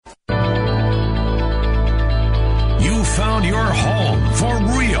found your home for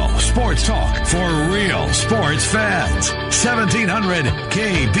real sports talk for real sports fans. 1700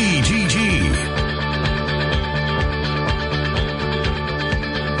 KBGG.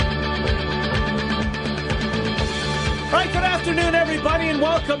 All right, good afternoon, everybody, and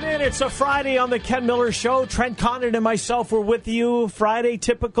welcome in. It's a Friday on the Ken Miller Show. Trent Condon and myself were with you. Friday,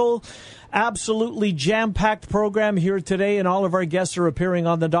 typical, absolutely jam-packed program here today, and all of our guests are appearing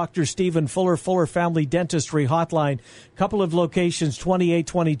on the Dr. Stephen Fuller Family Dentistry Hotline. Couple of locations,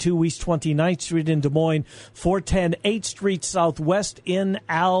 2822 East 29th Street in Des Moines, 410 8th Street Southwest in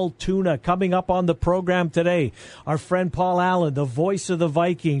Altoona. Coming up on the program today, our friend Paul Allen, the voice of the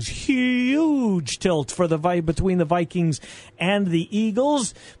Vikings. Huge tilt for between the Vikings and the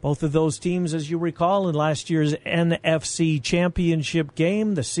Eagles. Both of those teams, as you recall, in last year's NFC Championship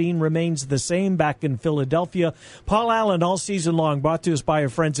game. The scene remains the same back in Philadelphia. Paul Allen all season long, brought to us by our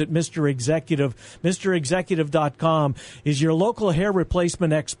friends at Mr. Executive. MrExecutive.com is your local hair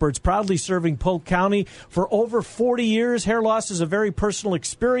replacement experts, proudly serving Polk County for over 40 years. Hair loss is a very personal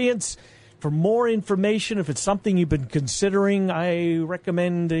experience. For more information, if it's something you've been considering, I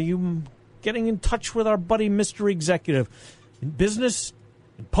recommend you getting in touch with our buddy Mr. Executive. In business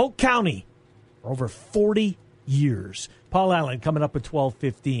in Polk County for over 40 years. Paul Allen coming up at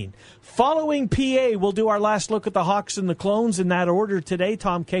 12:15. Following PA, we'll do our last look at the Hawks and the Clones in that order today.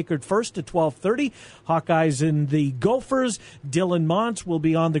 Tom Kakert first at 12:30. Hawkeyes and the Gophers. Dylan Montz will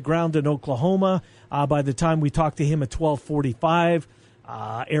be on the ground in Oklahoma by the time we talk to him at 12:45.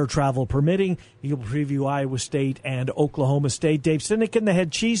 Air travel permitting. He'll preview Iowa State and Oklahoma State. Dave Sinekin, the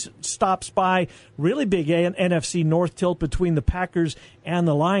head cheese, stops by. Really big NFC North tilt between the Packers and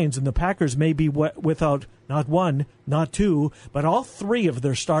the Lions. And the Packers may be without not one, not two, but all three of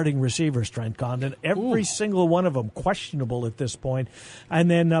their starting receivers, Trent Condon. Every single one of them questionable at this point.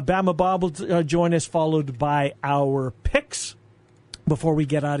 And then Bama Bob will join us, followed by our picks before we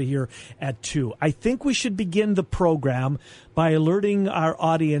get out of here at 2. I think we should begin the program by alerting our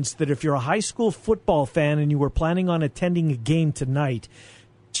audience that if you're a high school football fan and you were planning on attending a game tonight,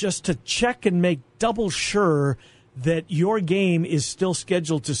 just to check and make double sure that your game is still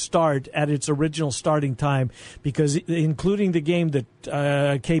scheduled to start at its original starting time, because including the game that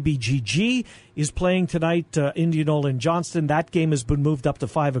KBGG is playing tonight, Indianola and Johnston, that game has been moved up to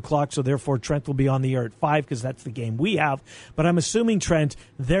 5 o'clock, so therefore Trent will be on the air at 5 because that's the game we have. But I'm assuming, Trent,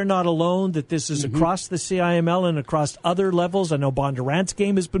 they're not alone, that this is across the CIML and across other levels. I know Bondurant's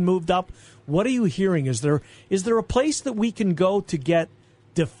game has been moved up. What are you hearing? Is there a place that we can go to get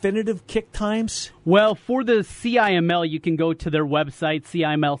definitive kick times? Well, for the CIML, you can go to their website,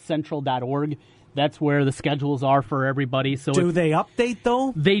 cimlcentral.org. That's where the schedules are for everybody. So do they update,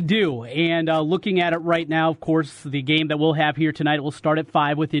 though? They do. And looking at it right now, of course, the game that we'll have here tonight will start at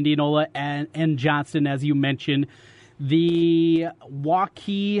 5 with Indianola and Johnston, as you mentioned. The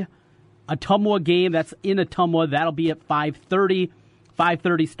Waukee-Ottumwa game, that's in Ottumwa, that'll be at 5:30.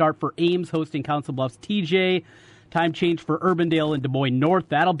 5:30 start for Ames hosting Council Bluffs TJ. Time change for Urbandale and Des Moines North.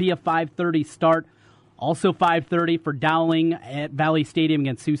 That'll be a 5:30 start. Also 5:30 for Dowling at Valley Stadium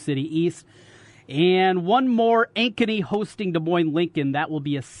against Sioux City East. And one more, Ankeny hosting Des Moines Lincoln. That will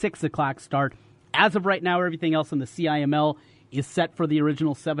be a 6 o'clock start. As of right now, everything else in the CIML is set for the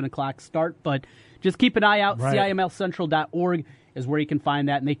original 7 o'clock start. But just keep an eye out. Right. CIMLcentral.org is where you can find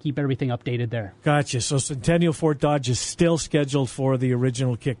that, and they keep everything updated there. Gotcha. So Centennial Fort Dodge is still scheduled for the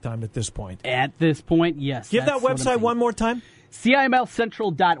original kick time at this point. At this point, yes. Give that website one more time.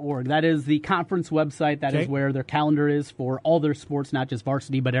 CIMLcentral.org. That is the conference website. That is where their calendar is for all their sports, not just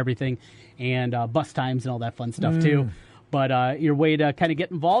varsity, but everything, and bus times and all that fun stuff, too. But your way to kind of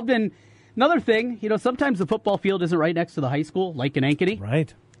get involved. And another thing, sometimes the football field isn't right next to the high school, like in Ankeny.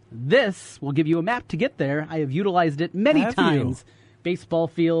 Right. This will give you a map to get there. I have utilized it many times. Baseball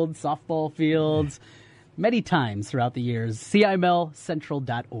fields, softball fields, many times throughout the years.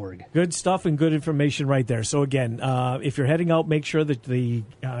 CIMLcentral.org. Good stuff and good information right there. So, again, if you're heading out, make sure that you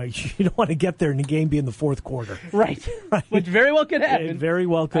don't want to get there and the game be in the fourth quarter. Right. Which very well could happen. It very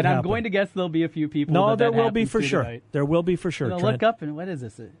well could happen. And I'm going to guess there'll be a few people. No, there will be for sure. Tonight. There will be for sure. I'll look up and what is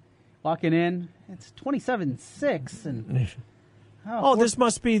this? Walking in, it's 27-6 and... this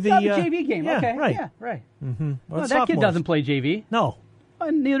must be the JV game. Yeah, okay, right. yeah, right. Mm-hmm. Well, that kid doesn't play JV. No,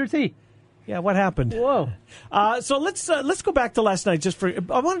 neither does he. Yeah, what happened? Whoa. So let's go back to last night.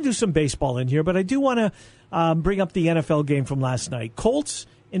 I want to do some baseball in here, but I do want to bring up the NFL game from last night. Colts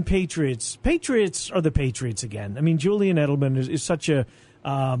and Patriots. Patriots are the Patriots again. I mean, Julian Edelman is such a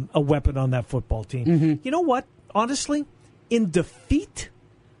weapon on that football team. Mm-hmm. You know what? Honestly, in defeat,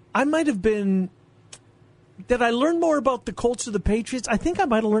 I might have been. Did I learn more about the Colts or the Patriots? I think I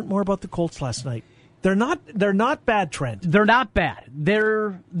might have learned more about the Colts last night. They're not bad, Trent. They're not bad.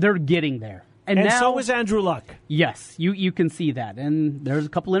 They're getting there. And now, so is Andrew Luck. Yes, you can see that. And there's a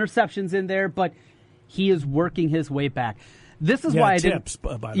couple interceptions in there, but he is working his way back. This is why I didn't.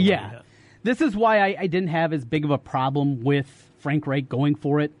 By the way. Yeah. This is why I didn't have as big of a problem with Frank Reich going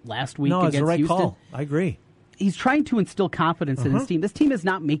for it last week against it's the right Houston. Call. I agree. He's trying to instill confidence in his team. This team is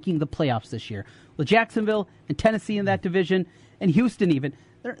not making the playoffs this year. With Jacksonville and Tennessee in that division, and Houston even,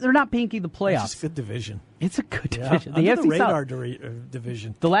 they're not making the playoffs. It's a good division. It's a good division. The AFC radar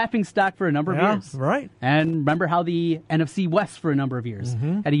division. The laughing stock for a number of years. Right. And remember how the NFC West for a number of years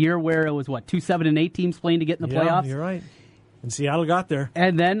had a year where it was, 2-7-8 teams playing to get in the playoffs? You're right. And Seattle got there.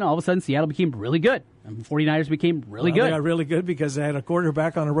 And then all of a sudden Seattle became really good. And 49ers became really good. They got really good because they had a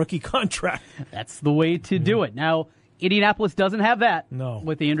quarterback on a rookie contract. That's the way to do it. Now, Indianapolis doesn't have that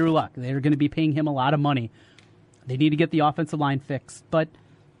with Andrew Luck. They're going to be paying him a lot of money. They need to get the offensive line fixed. But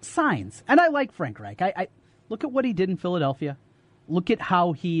signs. And I like Frank Reich. I look at what he did in Philadelphia. Look at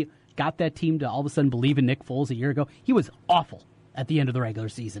how he got that team to all of a sudden believe in Nick Foles a year ago. He was awful at the end of the regular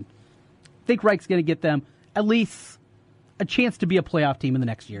season. I think Reich's going to get them at least a chance to be a playoff team in the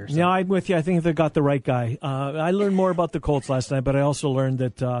next year. So. Yeah, I'm with you. I think they've got the right guy. I learned more about the Colts last night, but I also learned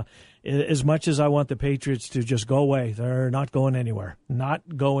that as much as I want the Patriots to just go away, they're not going anywhere. Not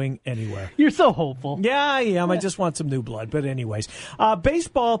going anywhere. You're so hopeful. Yeah, I am. I just want some new blood. But anyways,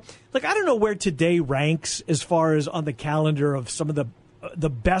 baseball, I don't know where today ranks as far as on the calendar of some of the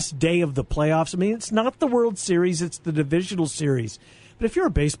best day of the playoffs. I mean, it's not the World Series. It's the divisional series. But if you're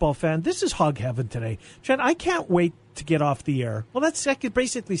a baseball fan, this is hog heaven today. Trent, I can't wait to get off the air. Well, I could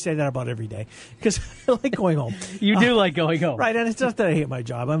basically say that about every day because I like going home. You do like going home. Right, and it's not that I hate my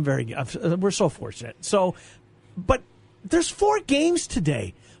job. We're so fortunate. But there's 4 games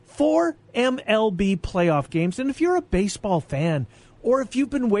today, 4 MLB playoff games. And if you're a baseball fan, or if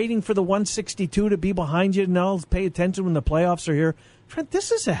you've been waiting for the 162 to be behind you and now pay attention when the playoffs are here, Trent,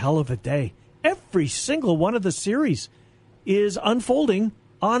 this is a hell of a day. Every single one of the series is unfolding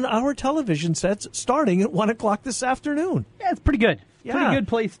on our television sets starting at 1 o'clock this afternoon. Yeah, it's pretty good. Yeah. Pretty good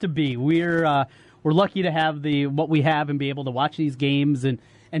place to be. We're lucky to have what we have and be able to watch these games and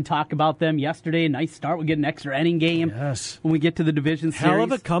talk about them. Yesterday, a nice start. We get an extra inning game when we get to the division series. Hell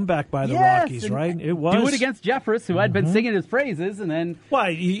of a comeback by the Rockies, right? It was. Do it against Jeffress, who had been singing his praises, and then... Well,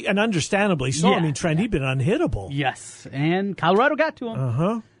 and understandably so. Yeah. I mean, Trent, he'd been unhittable. Yes, and Colorado got to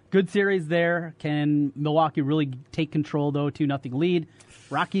him. Good series there. Can Milwaukee really take control, though? 2-0 lead.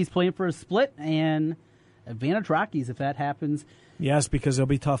 Rockies playing for a split, and advantage Rockies if that happens. Yes, because they'll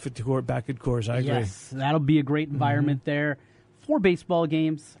be tough back at Coors. I agree. Yes, that'll be a great environment there. 4 baseball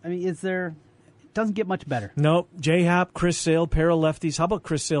games. I mean, it doesn't get much better. No, J-Hap, Chris Sale, pair of lefties. How about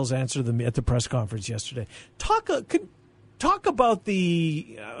Chris Sale's answer at the press conference yesterday? Talk about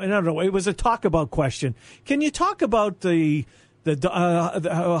the, I don't know, it was a talk about question. Can you talk about how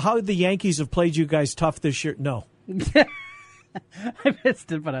the Yankees have played you guys tough this year? No. I missed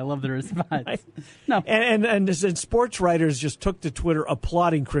it, but I love the response. No. And sports writers just took to Twitter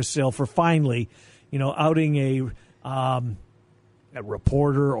applauding Chris Sale for finally, outing a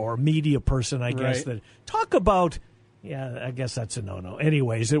reporter or media person, I guess, that talk about. Yeah, I guess that's a no-no.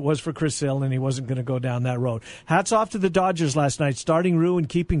 Anyways, it was for Chris Sale, and he wasn't going to go down that road. Hats off to the Dodgers last night, starting Rue and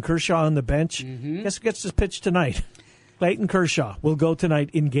keeping Kershaw on the bench. Guess who gets his pitch tonight? Clayton Kershaw will go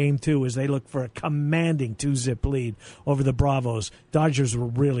tonight in Game 2 as they look for a commanding 2-zip lead over the Bravos. Dodgers were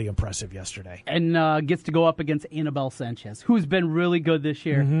really impressive yesterday. And gets to go up against Anibal Sanchez, who's been really good this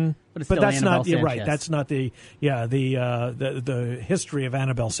year. But that's Anibal not Sanchez. Right. That's not the history of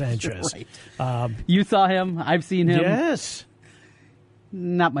Anibal Sanchez. Right. You saw him. I've seen him. Yes.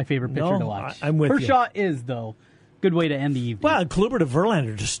 Not my favorite pitcher to watch. I'm with Kershaw is, though. Good way to end the evening. Well, Kluber to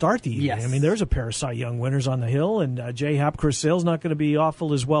Verlander to start the evening. Yes. I mean, there's a pair of Cy Young winners on the hill, and J-Hap, Chris Sale's not going to be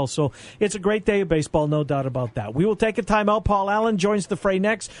awful as well. So it's a great day of baseball, no doubt about that. We will take a timeout. Paul Allen joins the fray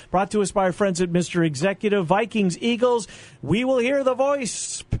next, brought to us by our friends at Mr. Executive. Vikings, Eagles. We will hear the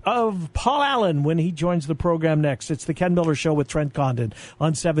voice of Paul Allen when he joins the program next. It's the Ken Miller Show with Trent Condon on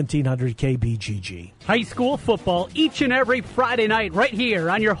 1700 KBGG. High school football each and every Friday night right here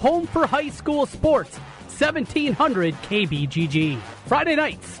on your home for high school sports. 1700 KBGG. Friday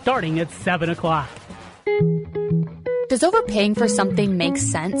nights starting at 7 o'clock. Does overpaying for something make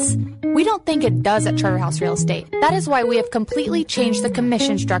sense? We don't think it does at Charterhouse Real Estate. That is why we have completely changed the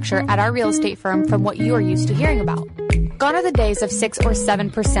commission structure at our real estate firm from what you are used to hearing about. Gone are the days of 6 or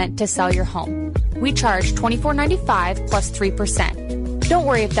 7% to sell your home. We charge $24.95 plus 3%. Don't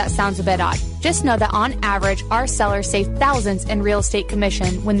worry if that sounds a bit odd. Just know that on average, our sellers save thousands in real estate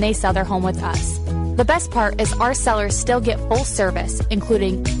commission when they sell their home with us. The best part is our sellers still get full service,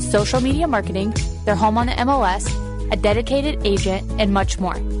 including social media marketing, their home on the MLS, a dedicated agent, and much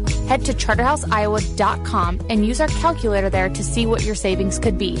more. Head to charterhouseiowa.com and use our calculator there to see what your savings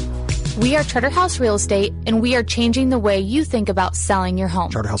could be. We are Charterhouse Real Estate, and we are changing the way you think about selling your home.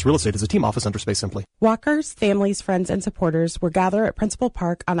 Charterhouse Real Estate is a team office under Space Simply. Walkers, families, friends, and supporters will gather at Principal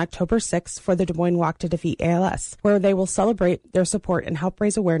Park on October 6th for the Des Moines Walk to Defeat ALS, where they will celebrate their support and help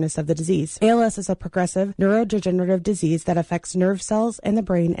raise awareness of the disease. ALS is a progressive neurodegenerative disease that affects nerve cells in the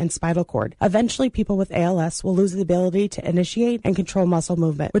brain and spinal cord. Eventually, people with ALS will lose the ability to initiate and control muscle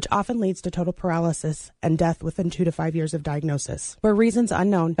movement, which often leads to total paralysis and death within 2 to 5 years of diagnosis. For reasons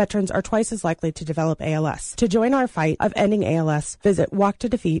unknown, veterans are twice as likely to develop ALS. To join our fight of ending ALS, visit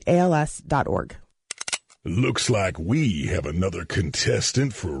walktodefeatals.org. Looks like we have another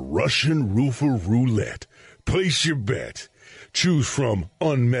contestant for Russian Roofer Roulette. Place your bet. Choose from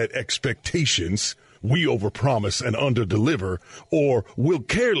unmet expectations, we overpromise and underdeliver, or we'll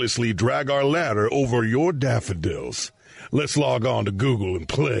carelessly drag our ladder over your daffodils. Let's log on to Google and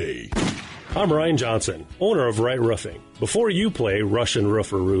play. I'm Ryan Johnson, owner of Wright Roofing. Before you play Russian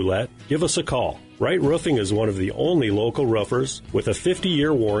Roofer Roulette, give us a call. Wright Roofing is one of the only local roofers with a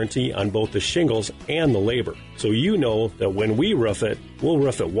 50-year warranty on both the shingles and the labor. So you know that when we roof it, we'll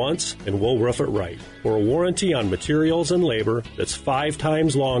roof it once and we'll roof it right. For a warranty on materials and labor that's 5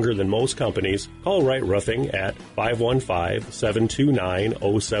 times longer than most companies, call Wright Roofing at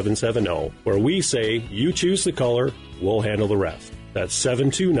 515-729-0770, where we say you choose the color, we'll handle the rest. That's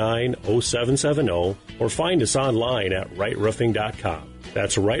 729-0770, or find us online at wrightroofing.com.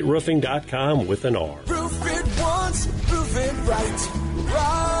 That's wrightroofing.com with an R. Roof it once, roof it right.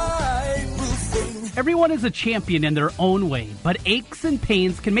 Right Roofing. Everyone is a champion in their own way, but aches and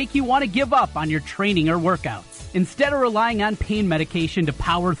pains can make you want to give up on your training or workouts. Instead of relying on pain medication to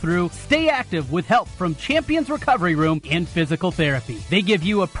power through, stay active with help from Champions Recovery Room and Physical Therapy. They give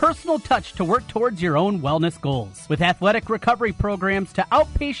you a personal touch to work towards your own wellness goals. With athletic recovery programs to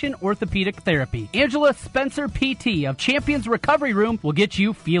outpatient orthopedic therapy, Angela Spencer PT of Champions Recovery Room will get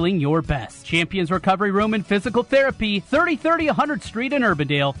you feeling your best. Champions Recovery Room and Physical Therapy, 3030 100th Street in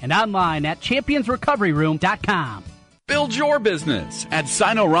Urbandale, and online at championsrecoveryroom.com. Build your business. At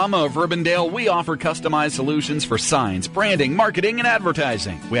Sinorama of Urbandale, we offer customized solutions for signs, branding, marketing, and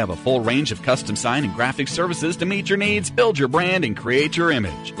advertising. We have a full range of custom sign and graphic services to meet your needs, build your brand, and create your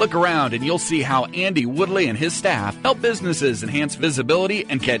image. Look around and you'll see how Andy Woodley and his staff help businesses enhance visibility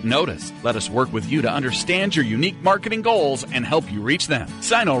and get noticed. Let us work with you to understand your unique marketing goals and help you reach them.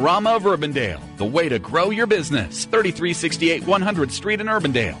 Sinorama of Urbandale, the way to grow your business. 3368 100th Street in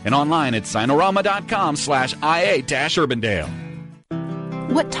Urbandale, and online at sinorama.com/IA-Urbandale.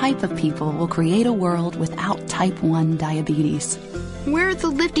 What type of people will create a world without type 1 diabetes? We're the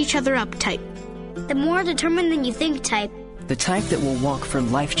lift each other up type. The more determined than you think type. The type that will walk for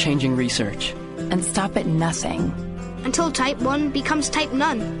life-changing research. And stop at nothing. Until type 1 becomes type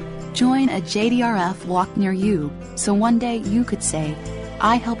none. Join a JDRF walk near you, so one day you could say,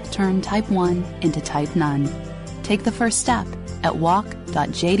 I helped turn type 1 into type none. Take the first step at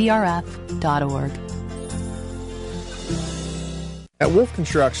walk.jdrf.org. At Wolf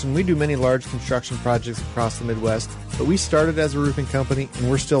Construction, we do many large construction projects across the Midwest, but we started as a roofing company, and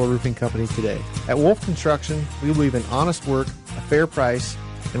we're still a roofing company today. At Wolf Construction, we believe in honest work, a fair price,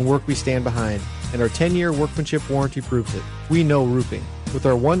 and work we stand behind, and our 10-year workmanship warranty proves it. We know roofing. With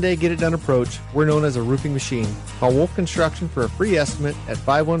our one-day get-it-done approach, we're known as a roofing machine. Call Wolf Construction for a free estimate at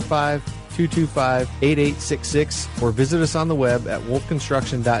 515-225-8866 or visit us on the web at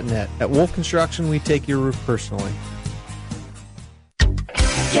wolfconstruction.net. At Wolf Construction, we take your roof personally.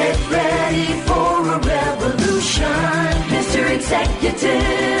 Get ready for a revolution, Mr.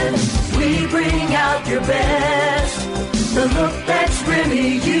 Executive. We bring out your best, the look that's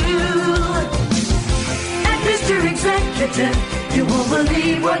really you. At Mr. Executive, you won't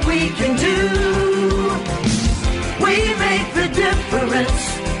believe what we can do. We make the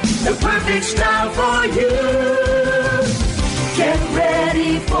difference, the perfect style for you. Get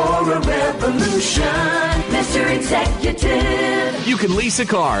ready for a revolution, Mr. Executive. You can lease a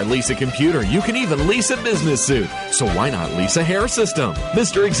car, lease a computer, you can even lease a business suit. So why not lease a hair system?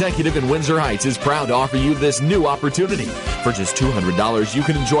 Mr. Executive in Windsor Heights is proud to offer you this new opportunity. For just $200, you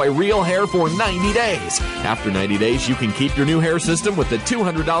can enjoy real hair for 90 days. After 90 days, you can keep your new hair system with a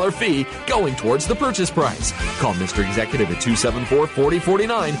 $200 fee going towards the purchase price. Call Mr. Executive at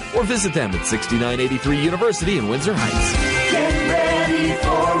 274-4049 or visit them at 6983 University in Windsor Heights. Get ready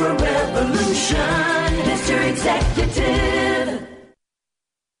for a revolution, Mr. Executive.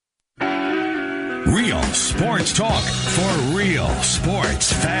 Real sports talk for real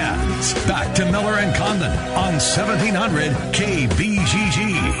sports fans. Back to Miller and Condon on 1700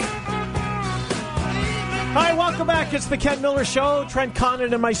 KBGG. Hi, welcome back. It's the Ken Miller Show. Trent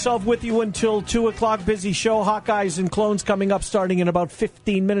Condon and myself with you until 2 o'clock. Busy show. Hawkeyes and Clones coming up starting in about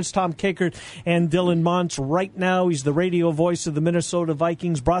 15 minutes. Tom Kakert and Dylan Montz right now. He's the radio voice of the Minnesota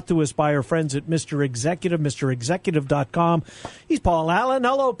Vikings, brought to us by our friends at Mr. Executive, MrExecutive.com. He's Paul Allen.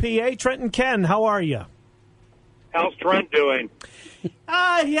 Hello, PA. Trent and Ken, how are you? How's Trent doing? He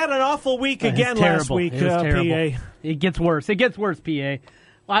had an awful week again last week, PA. It gets worse. It gets worse, PA.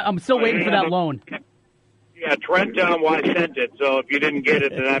 I'm still waiting for that loan. Yeah, Trent, I sent it, so if you didn't get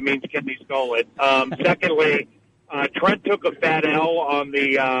it, then that means Kenny stole it. Secondly, Trent took a fat L on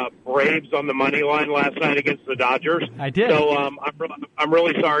the Braves on the money line last night against the Dodgers. I did. So I'm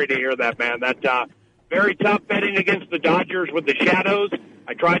really sorry to hear that, man. That very tough betting against the Dodgers with the shadows.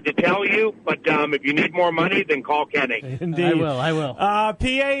 I tried to tell you, but if you need more money, then call Kenny. Indeed. I will.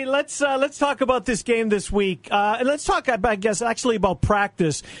 PA, let's talk about this game this week. And let's talk, I guess, actually about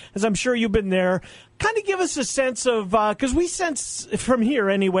practice, as I'm sure you've been there. Kind of give us a sense of, because we sense from here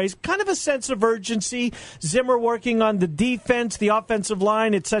anyways, kind of a sense of urgency. Zimmer working on the defense, the offensive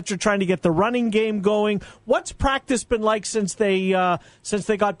line, et cetera, trying to get the running game going. What's practice been like since they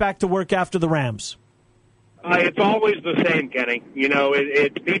got back to work after the Rams? It's always the same, Kenny. You know,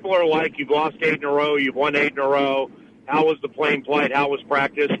 people are like, you've lost 8 in a row, you've won 8 in a row. How was the plane flight? How was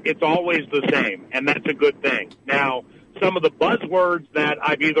practice? It's always the same, and that's a good thing. Now, some of the buzzwords that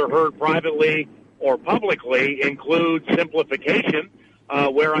I've either heard privately or publicly include simplification,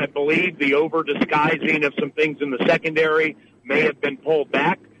 where I believe the over-disguising of some things in the secondary may have been pulled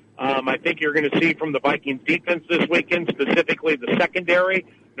back. I think you're going to see from the Vikings defense this weekend, specifically the secondary,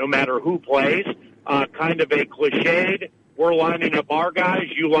 no matter who plays, kind of a cliched, we're lining up our guys,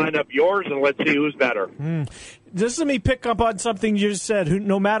 you line up yours, and let's see who's better. Just let me pick up on something you just said.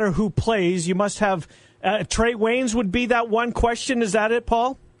 No matter who plays, you must have Trey Waynes would be that one question. Is that it,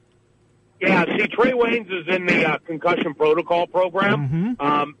 Paul? Yeah, see, Trey Waynes is in the concussion protocol program.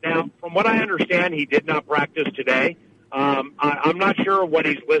 Now, from what I understand, he did not practice today. I'm not sure what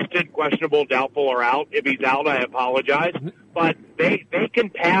he's listed, questionable, doubtful, or out. If he's out, I apologize. But they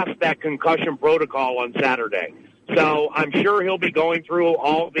can pass that concussion protocol on Saturday. So I'm sure he'll be going through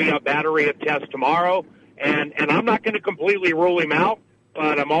all the battery of tests tomorrow. And I'm not going to completely rule him out,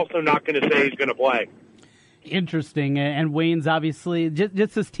 but I'm also not going to say he's going to play. Interesting. And Wayne's obviously,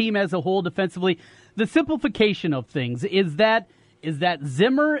 just his team as a whole defensively, the simplification of things, is that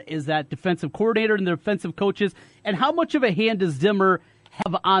Zimmer? Is that defensive coordinator and the defensive coaches? And how much of a hand does Zimmer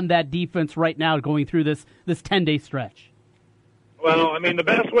have on that defense right now going through this 10-day stretch? Well, I mean, the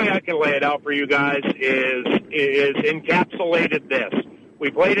best way I can lay it out for you guys is encapsulated this. We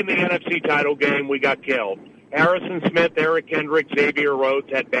played in the NFC title game. We got killed. Harrison Smith, Eric Kendrick, Xavier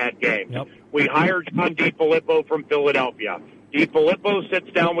Rhodes had bad games. Yep. We hired John DeFilippo from Philadelphia. DeFilippo sits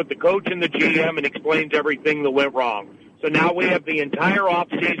down with the coach and the GM and explains everything that went wrong. So now we have the entire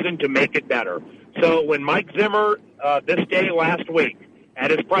offseason to make it better. So when Mike Zimmer, this day last week, at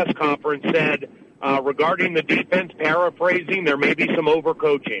his press conference said, regarding the defense, paraphrasing, there may be some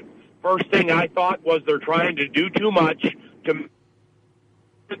overcoaching. First thing I thought was they're trying to do too much than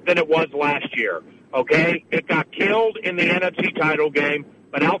it was last year. Okay? It got killed in the NFC title game,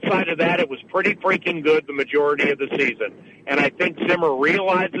 but outside of that, it was pretty freaking good the majority of the season. And I think Zimmer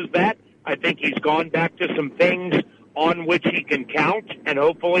realizes that. I think he's gone back to some things on which he can count, and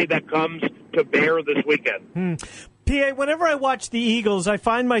hopefully that comes to bear this weekend. PA, whenever I watch the Eagles, I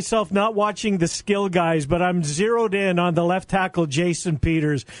find myself not watching the skill guys, but I'm zeroed in on the left tackle, Jason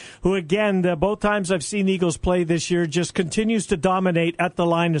Peters, who, again, both times I've seen Eagles play this year, just continues to dominate at the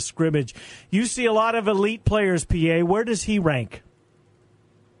line of scrimmage. You see a lot of elite players, PA. Where does he rank?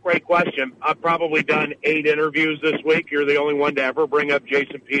 Great question. I've probably done 8 interviews this week. You're the only one to ever bring up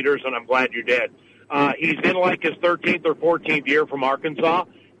Jason Peters, and I'm glad you did. He's in like his 13th or 14th year from Arkansas.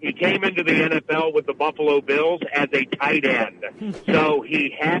 He came into the NFL with the Buffalo Bills as a tight end. So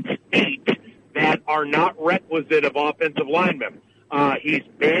he has feet that are not requisite of offensive linemen. He's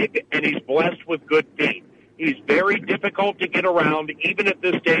big, and he's blessed with good feet. He's very difficult to get around, even at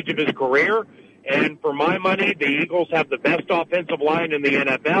this stage of his career. And for my money, the Eagles have the best offensive line in the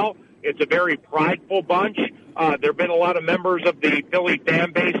NFL. It's a very prideful bunch. There have been a lot of members of the Philly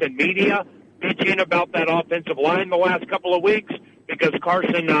fan base and media bitching about that offensive line the last couple of weeks because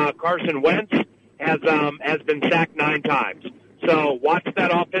Carson Wentz has been sacked 9 times. So watch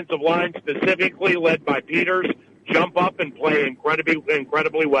that offensive line, specifically led by Peters, jump up and play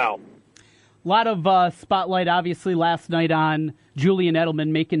incredibly well. A lot of spotlight, obviously, last night on Julian Edelman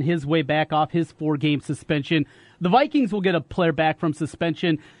making his way back off his 4-game suspension. The Vikings will get a player back from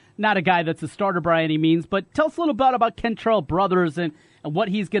suspension. Not a guy that's a starter by any means, but tell us a little bit about Kentrell Brothers and and what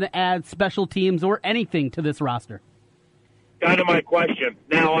he's going to add, special teams or anything to this roster? Kind of my question.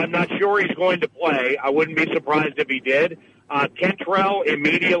 Now, I'm not sure he's going to play. I wouldn't be surprised if he did. Kentrell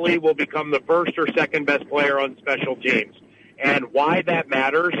immediately will become the first or second best player on special teams. And why that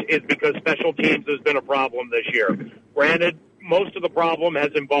matters is because special teams has been a problem this year. Granted, most of the problem has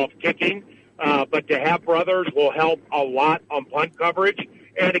involved kicking, but to have brothers will help a lot on punt coverage,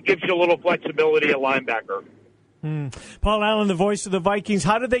 and it gives you a little flexibility at linebacker. Paul Allen, the voice of the Vikings.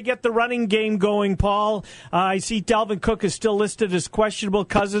 How did they get the running game going, Paul? I see Dalvin Cook is still listed as questionable.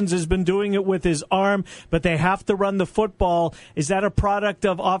 Cousins has been doing it with his arm, but they have to run the football. Is that a product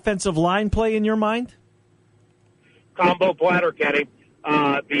of offensive line play in your mind? Combo platter, Kenny.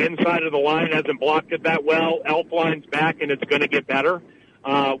 The inside of the line hasn't blocked it that well. Elfline's back, and it's going to get better.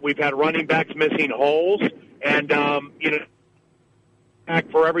 We've had running backs missing holes, and,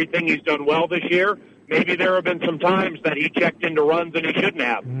 back for everything he's done well this year. Maybe there have been some times that he checked into runs and he shouldn't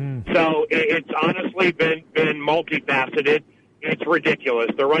have. So it's honestly been multifaceted. It's ridiculous.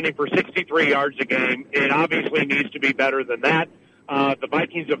 They're running for 63 yards a game. It obviously needs to be better than that. The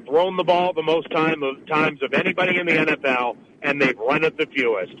Vikings have thrown the ball the most times of anybody in the NFL, and they've run it the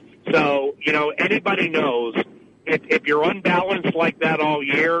fewest. So, anybody knows if you're unbalanced like that all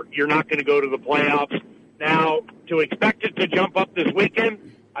year, you're not going to go to the playoffs. Now, to expect it to jump up this weekend,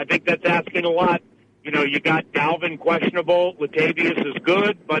 I think that's asking a lot. You got Dalvin questionable. Latavius is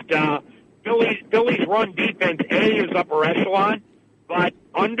good, but Philly's run defense, is upper echelon. But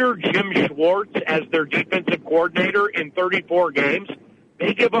under Jim Schwartz as their defensive coordinator in 34 games,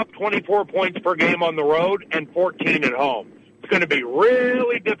 they give up 24 points per game on the road and 14 at home. It's going to be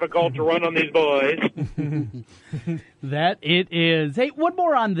really difficult to run on these boys. That it is. Hey, one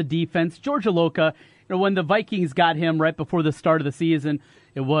more on the defense. George Iloka, when the Vikings got him right before the start of the season,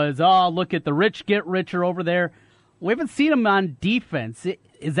 it was, look at the rich get richer over there. We haven't seen him on defense.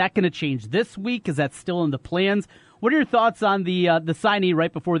 Is that going to change this week? Is that still in the plans? What are your thoughts on the signee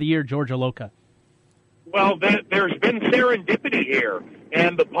right before the year, George Iloka? Well, there's been serendipity here,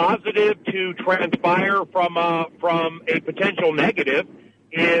 and the positive to transpire from a potential negative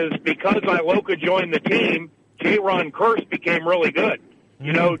is because Iloka joined the team, Jaron Kearse became really good.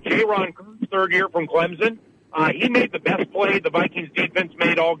 Jaron Kearse, third year from Clemson, he made the best play the Vikings defense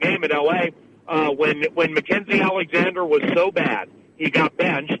made all game at L.A. When Mackenzie Alexander was so bad, he got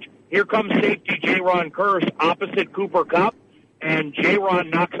benched. Here comes safety Jaron Kearse opposite Cooper Kupp, and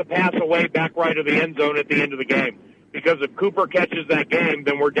Jaron knocks a pass away back right of the end zone at the end of the game. Because if Cooper catches that game,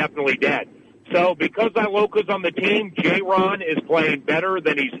 then we're definitely dead. So because Iloka's on the team, Jaron is playing better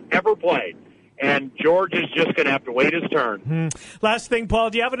than he's ever played. And George is just going to have to wait his turn. Last thing,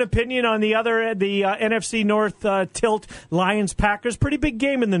 Paul, do you have an opinion on the NFC North tilt, Lions-Packers? Pretty big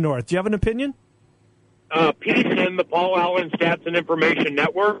game in the North. Do you have an opinion? Piece in the Paul Allen Stats and Information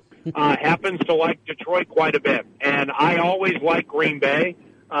Network happens to like Detroit quite a bit. And I always like Green Bay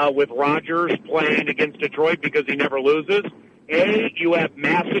with Rodgers playing against Detroit because he never loses. A, you have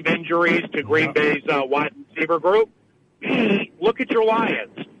massive injuries to Green Bay's wide receiver group. B, look at your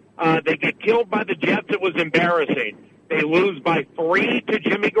Lions. They get killed by the Jets. It was embarrassing. They lose by 3 to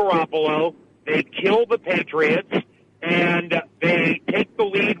Jimmy Garoppolo. They kill the Patriots. And they take the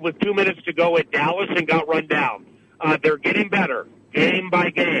lead with 2 minutes to go at Dallas and got run down. They're getting better, game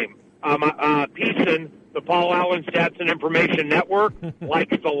by game. Peason, the Paul Allen Stats and Information Network,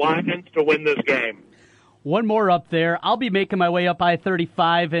 likes the Lions to win this game. One more up there. I'll be making my way up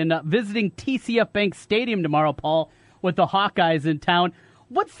I-35 and visiting TCF Bank Stadium tomorrow, Paul, with the Hawkeyes in town.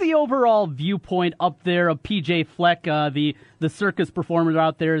 What's the overall viewpoint up there of P.J. Fleck, the circus performer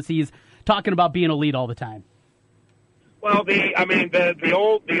out there, as he's talking about being elite all the time? Well, the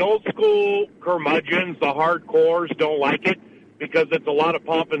old school curmudgeons, the hardcores don't like it because it's a lot of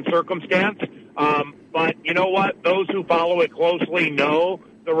pomp and circumstance. But you know what? Those who follow it closely know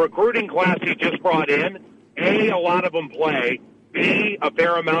the recruiting class he just brought in, A, lot of them play. B, a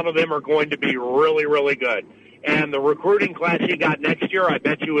fair amount of them are going to be really, really good. And the recruiting class he got next year, I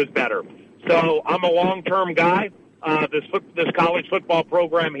bet you, is better. So I'm a long-term guy. This college football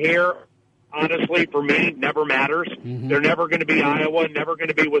program here, honestly, for me, never matters. They're never going to be Iowa, never going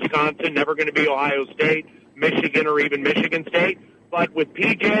to be Wisconsin, never going to be Ohio State, Michigan, or even Michigan State. But with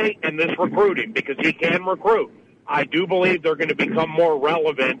PJ and this recruiting, because he can recruit, I do believe they're going to become more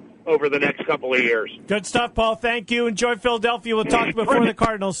relevant over the next couple of years. Good stuff, Paul. Thank you. Enjoy Philadelphia. We'll talk before the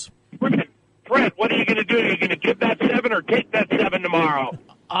Cardinals. Fred, what are you going to do? Are you going to give that 7 or take that 7 tomorrow?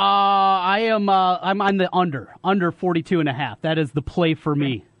 I'm on the under 42.5. That is the play for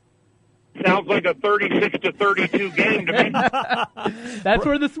me. Sounds like a 36-32 game to me. That's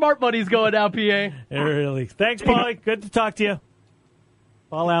where the smart money's going now, PA. Really. Thanks, Paulie. Good to talk to you.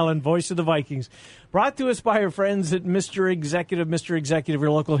 Paul Allen, voice of the Vikings. Brought to us by our friends at Mr. Executive. Mr. Executive, your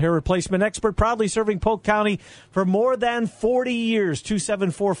local hair replacement expert, proudly serving Polk County for more than 40 years.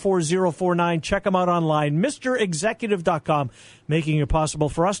 274-4049. Check them out online. MrExecutive.com, making it possible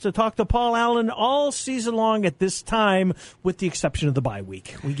for us to talk to Paul Allen all season long at this time, with the exception of the bye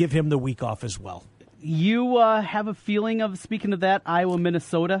week. We give him the week off as well. You have a feeling of, speaking of that, Iowa,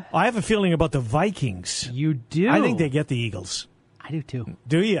 Minnesota? I have a feeling about the Vikings. You do? I think they get the Eagles. I do too.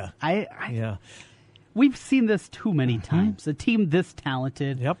 Do you? Yeah. We've seen this too many times. A team this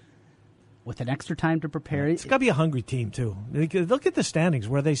talented. Yep. With an extra time to prepare. It's got to be a hungry team, too. Look at the standings,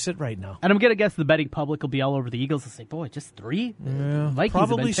 where they sit right now. And I'm going to guess the betting public will be all over the Eagles and say, boy, just 3? Yeah, Vikings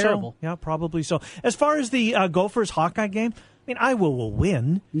probably have been terrible. So. Yeah, probably so. As far as the Gophers-Hawkeye game, I mean, Iowa will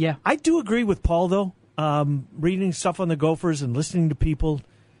win. Yeah. I do agree with Paul, though. Reading stuff on the Gophers and listening to people,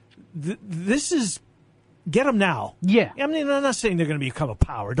 this is... Get them now. Yeah. I mean, I'm not saying they're going to become a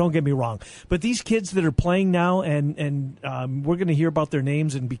power. Don't get me wrong. But these kids that are playing now, and we're going to hear about their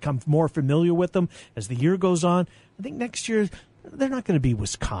names and become more familiar with them as the year goes on. I think next year they're not going to be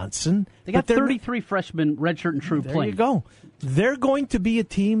Wisconsin. They got 33 freshmen, redshirt and true there playing. There you go. They're going to be a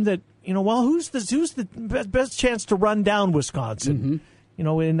team that, who's the best chance to run down Wisconsin?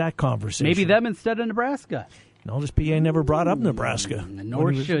 Mm-hmm. In that conversation. Maybe them instead of Nebraska. Notice PA never brought up Nebraska.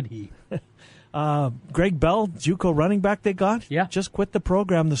 Nor should he. Greg Bell, JUCO running back they got, just quit the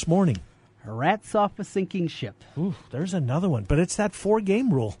program this morning. Rats off a sinking ship. Ooh, there's another one, but it's that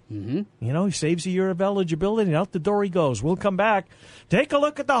 4-game rule. Mm-hmm. He saves a year of eligibility, and out the door he goes. We'll come back. Take a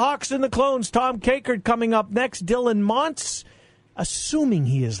look at the Hawks and the Clones. Tom Kakert coming up next. Dylan Montz, assuming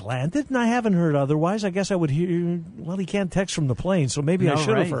he has landed, and I haven't heard otherwise. I guess I would hear, he can't text from the plane, so maybe I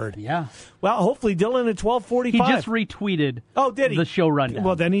should have heard. Yeah. Well, hopefully Dylan at 12:45. He just retweeted did he? The show rundown.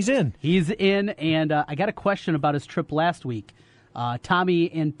 Well, then he's in. He's in, and I got a question about his trip last week.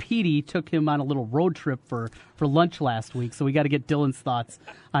 Tommy and Petey took him on a little road trip for lunch last week, so we got to get Dylan's thoughts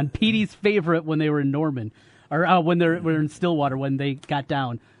on Petey's favorite when they were in Norman, or when they were in Stillwater when they got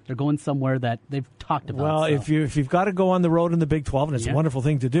down. They're going somewhere that they've talked about. Well, if you've got to go on the road in the Big 12, and it's a wonderful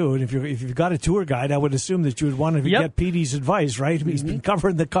thing to do, and if you've got a tour guide, I would assume that you would want to get Petey's advice, right? Mm-hmm. He's been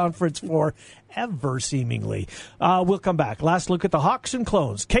covering the conference forever, seemingly. We'll come back. Last look at the Hawks and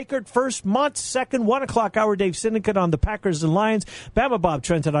Clones. Kakert first, Montz second, 1 o'clock hour. Dave Syndicate on the Packers and Lions. Bama Bob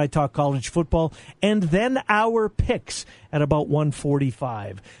Trent and I talk college football, and then our picks at about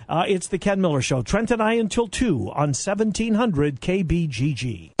 1:45. It's the Ken Miller Show. Trent and I until 2 on 1700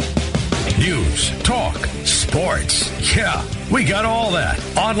 KBGG. News, talk, sports. Yeah, we got all that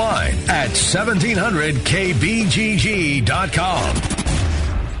online at 1700kbgg.com.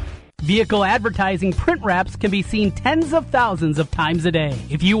 Vehicle advertising print wraps can be seen tens of thousands of times a day.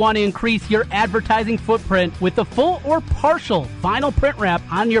 If you want to increase your advertising footprint with a full or partial vinyl print wrap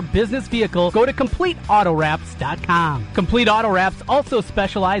on your business vehicle, go to CompleteAutoWraps.com. Complete Auto Wraps also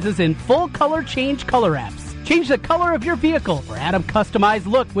specializes in full color change color wraps. Change the color of your vehicle or add a customized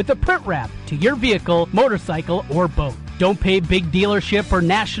look with a print wrap to your vehicle, motorcycle, or boat. Don't pay big dealership or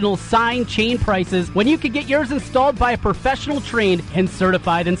national sign chain prices when you can get yours installed by a professional trained and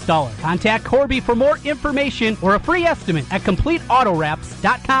certified installer. Contact Corby for more information or a free estimate at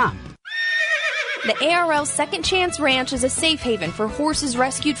CompleteAutoWraps.com. The ARL Second Chance Ranch is a safe haven for horses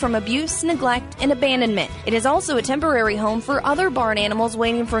rescued from abuse, neglect, and abandonment. It is also a temporary home for other barn animals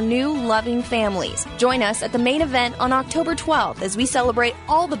waiting for new, loving families. Join us at the main event on October 12th as we celebrate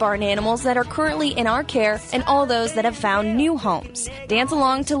all the barn animals that are currently in our care and all those that have found new homes. Dance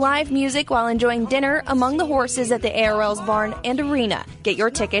along to live music while enjoying dinner among the horses at the ARL's barn and arena. Get your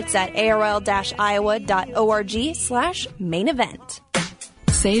tickets at arl-iowa.org/main event.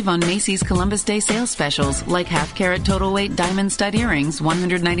 Save on Macy's Columbus Day sales specials like half-carat total weight diamond stud earrings,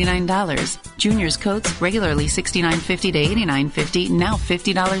 $199. Juniors coats, regularly $69.50 to $89.50, now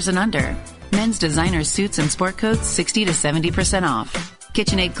 $50 and under. Men's designer suits and sport coats, 60 to 70% off.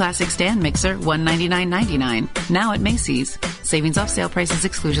 KitchenAid Classic Stand Mixer, $199.99, now at Macy's. Savings off sale prices,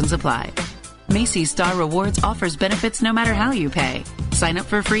 exclusions apply. Macy's Star Rewards offers benefits no matter how you pay. Sign up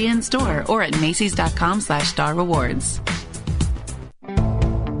for free in-store or at Macys.com/Star Rewards.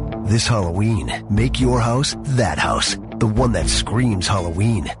 This Halloween, make your house that house, the one that screams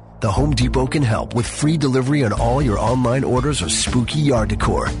Halloween. The Home Depot can help with free delivery on all your online orders of spooky yard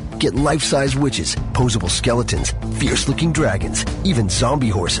decor. Get life-size witches, posable skeletons, fierce-looking dragons, even zombie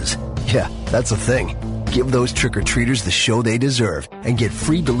horses. Yeah, that's a thing. Give those trick-or-treaters the show they deserve and get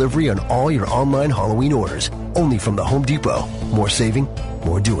free delivery on all your online Halloween orders. Only from the Home Depot. More saving,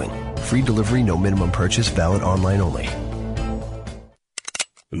 more doing. Free delivery, no minimum purchase, valid online only.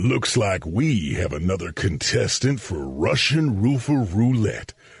 Looks like we have another contestant for Russian Roofer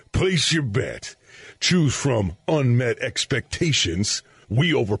Roulette. Place your bet. Choose from unmet expectations,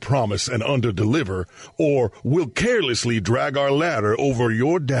 we overpromise and underdeliver, or we'll carelessly drag our ladder over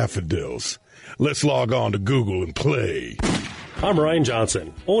your daffodils. Let's log on to Google and play. I'm Ryan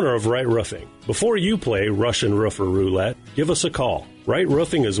Johnson, owner of Wright Roofing. Before you play Russian Roofer Roulette, give us a call. Wright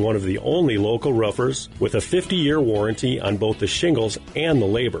Roofing is one of the only local roofers with a 50-year warranty on both the shingles and the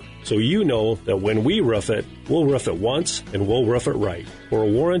labor. So you know that when we roof it, we'll roof it once and we'll roof it right. For a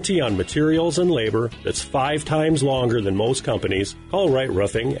warranty on materials and labor that's 5 times longer than most companies, call Wright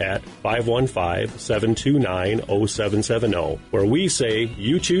Roofing at 515-729-0770, where we say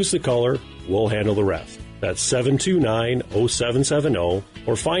you choose the color, we'll handle the rest. That's 729-0770,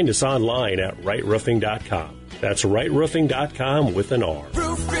 or find us online at wrightroofing.com. That's wrightroofing.com with an R.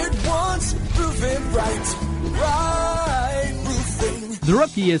 Roof it once, roof it right. Right Roofing. The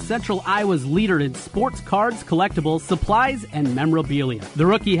Rookie is Central Iowa's leader in sports cards, collectibles, supplies, and memorabilia. The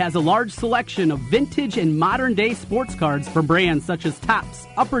Rookie has a large selection of vintage and modern-day sports cards from brands such as Topps,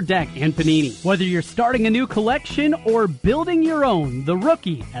 Upper Deck, and Panini. Whether you're starting a new collection or building your own, The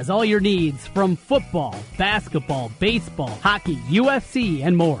Rookie has all your needs from football, basketball, baseball, hockey, UFC,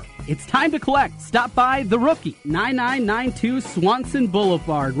 and more. It's time to collect. Stop by The Rookie, 9992 Swanson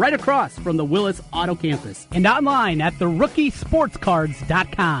Boulevard, right across from the Willis Auto Campus, and online at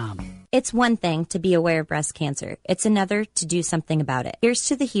therookie.sportscards.com. It's one thing to be aware of breast cancer. It's another to do something about it. Here's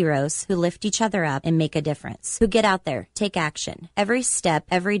to the heroes who lift each other up and make a difference, who get out there, take action. Every step,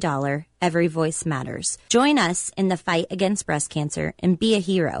 every dollar, every voice matters. Join us in the fight against breast cancer and be a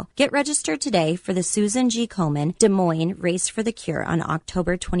hero. Get registered today for the Susan G. Komen Des Moines Race for the Cure on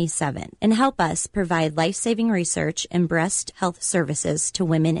October 27th and help us provide life-saving research and breast health services to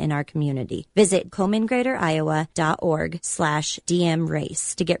women in our community. Visit KomenGreaterIowa.org/DM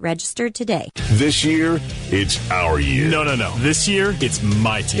race to get registered today. This year, it's our year. No. This year, it's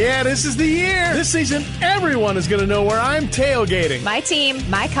my team. Yeah, this is the year. This season, everyone is going to know where I'm tailgating. My team,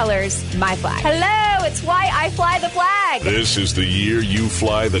 my colors, my flag. Hello, it's why I fly the flag. This is the year you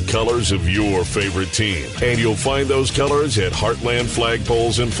fly the colors of your favorite team. And you'll find those colors at Heartland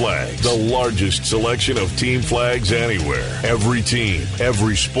Flagpoles and Flags, the largest selection of team flags anywhere. Every team,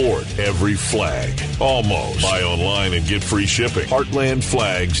 every sport, every flag. Almost. Buy online and get free shipping.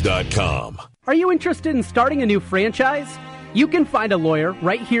 HeartlandFlags.com. Are you interested in starting a new franchise? You can find a lawyer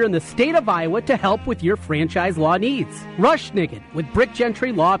right here in the state of Iowa to help with your franchise law needs. Rush Niggin with Brick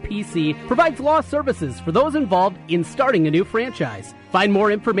Gentry Law PC provides law services for those involved in starting a new franchise. Find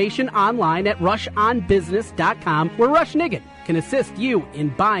more information online at rushonbusiness.com, where Rush Niggin can assist you in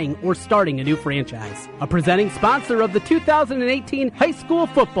buying or starting a new franchise. A presenting sponsor of the 2018 high school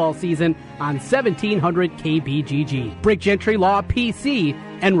football season on 1700 KBGG. Brick Gentry Law PC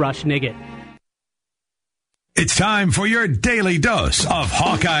and Rush Niggin. It's time for your daily dose of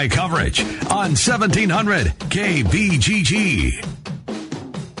Hawkeye coverage on 1700 KBGG.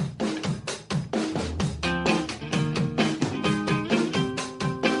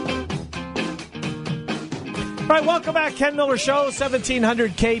 All right, welcome back. Ken Miller Show,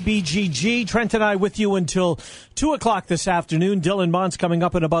 1700 KBGG. Trent and I with you until 2 o'clock this afternoon. Dylan Mont's coming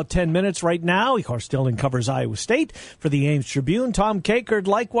up in about 10 minutes right now. Of course, Dylan covers Iowa State for the Ames Tribune. Tom Kakert,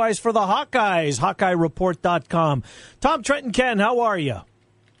 likewise for the Hawkeyes, HawkeyeReport.com. Tom, Trent, and Ken, how are you?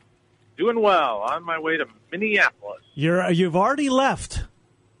 Doing well. On my way to Minneapolis. You've already left.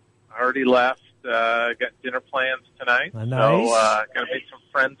 I already left. Got dinner plans tonight. Nice. So got to meet some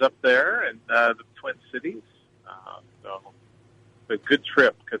friends up there in the Twin Cities. So it's a good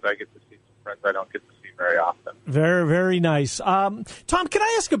trip because I get to see some friends I don't get to see very often. Very, very nice. Tom, can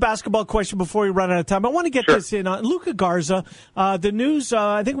I ask a basketball question before we run out of time? I want to get this in. Luka Garza, the news,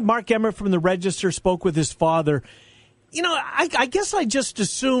 I think Mark Emmert from the Register spoke with his father. You know, I guess I just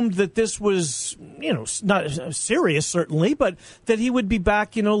assumed that this was, not serious, certainly, but that he would be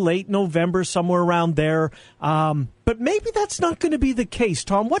back, late November, somewhere around there. But maybe that's not going to be the case.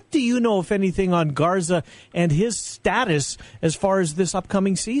 Tom, what do you know, if anything, on Garza and his status as far as this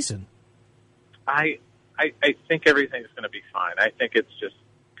upcoming season? I think everything's going to be fine. I think it's just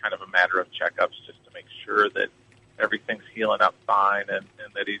kind of a matter of checkups just to make sure that everything's healing up fine and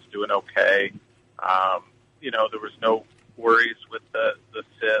that he's doing okay. There was no worries with the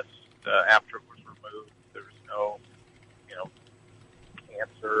cyst after it was removed. There was no,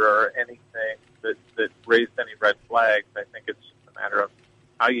 cancer or anything that raised any red flags. I think it's just a matter of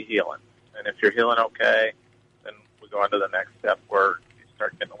how you healing. And if you're healing okay, then we go on to the next step where you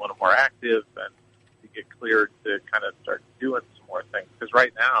start getting a little more active and you get cleared to kind of start doing some more things. Because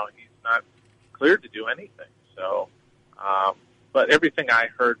right now he's not cleared to do anything. So, but everything I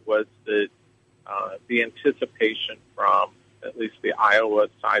heard was that the anticipation from at least the Iowa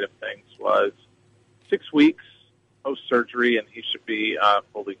side of things was 6 weeks post-surgery, and he should be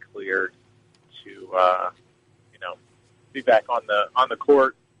fully cleared to, be back on the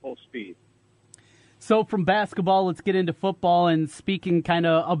court full speed. So from basketball, let's get into football. And speaking kind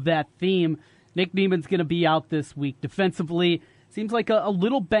of that theme, Nick Niemann's going to be out this week. Defensively, seems like a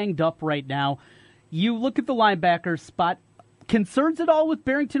little banged up right now. You look at the linebacker spot. Concerns at all with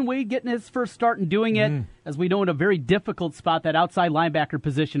Barrington Wade getting his first start and doing it, as we know, in a very difficult spot, that outside linebacker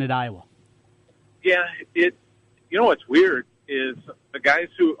position at Iowa? Yeah, you know what's weird is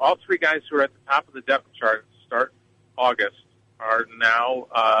all three guys who are at the top of the depth chart start August are now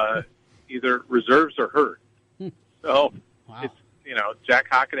either reserves or hurt. So wow. It's, Jack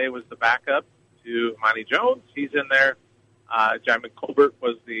Hockaday was the backup to Monty Jones. He's in there. Jamin Colbert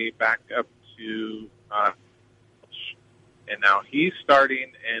was the backup to and now he's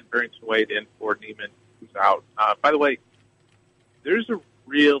starting, and Barrington Wade in for Niemann, who's out. By the way, there's a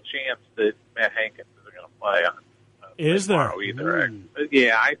real chance that Matt Hankins isn't going to play on is there? tomorrow either.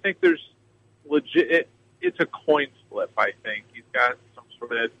 Yeah, I think there's legit. It's a coin flip, I think. He's got some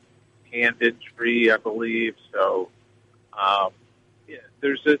sort of hand injury, I believe. So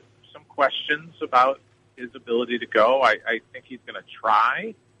there's some questions about his ability to go. I think he's going to try,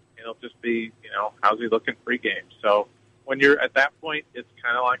 and it'll just be, how's he looking pregame? So when you're at that point, it's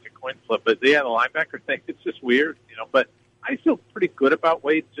kind of like a coin flip. But, yeah, the linebacker thing, it's just weird, But I feel pretty good about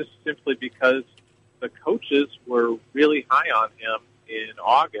Wade just simply because the coaches were really high on him in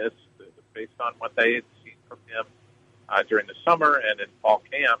August based on what they had seen from him during the summer and in fall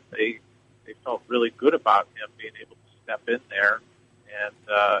camp. They felt really good about him being able to step in there and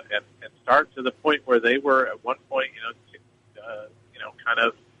start to the point where they were at one point, kind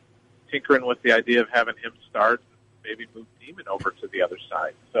of tinkering with the idea of having him start and maybe move Niemann over to the other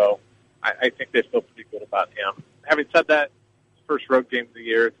side. So I think they feel pretty good about him. Having said that, first road game of the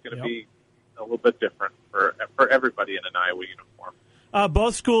year, it's going to be a little bit different for everybody in an Iowa uniform.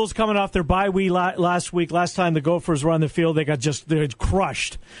 Both schools coming off their bye week last week. Last time the Gophers were on the field, they got they're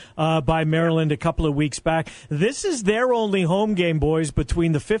crushed by Maryland a couple of weeks back. This is their only home game, boys,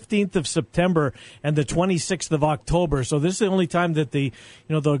 between the 15th of September and the 26th of October. So this is the only time that the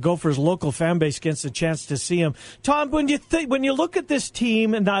Gophers' local fan base gets a chance to see them. Tom, when you look at this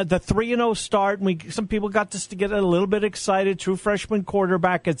team and the 3-0 start, and some people got to get a little bit excited, true freshman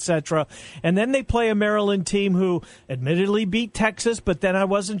quarterback, etc., and then they play a Maryland team who admittedly beat Texas, but then I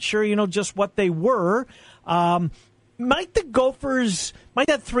wasn't sure, just what they were. Might that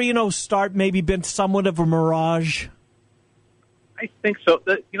 3-0 start maybe been somewhat of a mirage? I think so.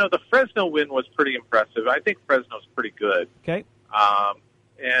 The Fresno win was pretty impressive. I think Fresno's pretty good. Okay.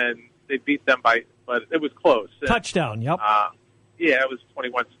 And they beat them but it was close. Touchdown, yep. Yeah, it was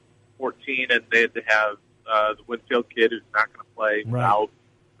 21-14, and they had to have the Winfield kid who's not going to play out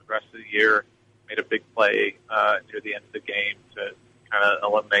the rest of the year. Made a big play near the end of the game to kind of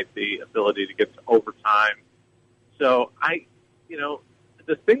eliminate the ability to get to overtime. So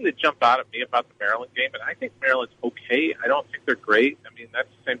the thing that jumped out at me about the Maryland game, and I think Maryland's okay. I don't think they're great. I mean, that's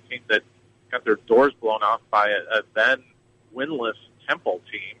the same team that got their doors blown off by a then winless Temple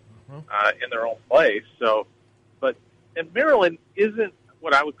team in their own place. So, and Maryland isn't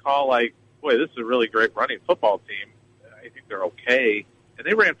what I would call boy, this is a really great running football team. I think they're okay, and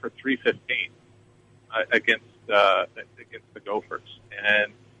they ran for 315 against the Gophers.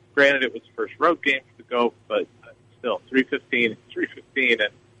 And granted, it was the first road game for the Gophers, but still 315,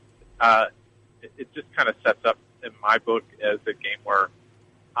 and it just kind of sets up in my book as a game where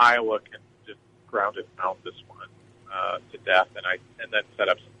Iowa can just ground and pound this one to death, and then set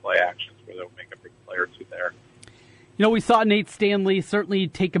up some play actions where they'll make a big play or two there. We saw Nate Stanley certainly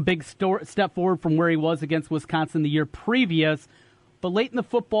take a big step forward from where he was against Wisconsin the year previous, but late in the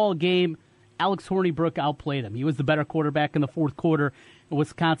football game, Alex Hornibrook outplayed him. He was the better quarterback in the fourth quarter, and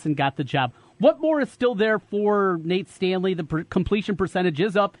Wisconsin got the job. What more is still there for Nate Stanley? The completion percentage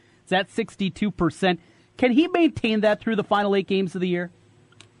is up. It's at 62%. Can he maintain that through the final 8 games of the year?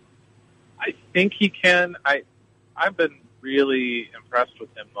 I think he can. I've been really impressed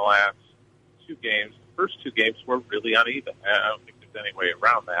with him the last 2 games. The first 2 games were really uneven. I don't think there's any way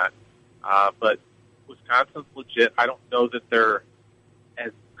around that. But Wisconsin's legit. I don't know that they're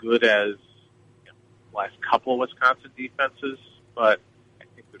as good as last couple of Wisconsin defenses, but I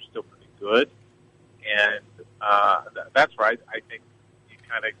think they're still pretty good. And that's right. I think you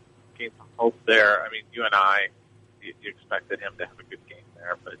kind of gained some hope there. I mean, you and I, you expected him to have a good game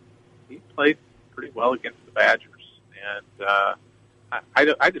there, but he played pretty well against the Badgers. And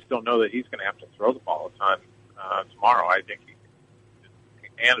I just don't know that he's going to have to throw the ball a ton tomorrow. I think he can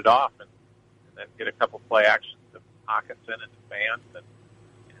hand it off and then get a couple play actions to Hawkinson and Vance, and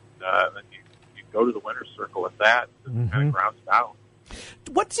then you go to the winner's circle with that, and kind of grounds it out.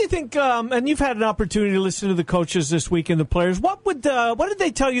 What do you think? And you've had an opportunity to listen to the coaches this week and the players. What did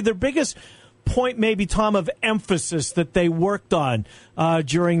they tell you their biggest point, maybe, Tom, of emphasis that they worked on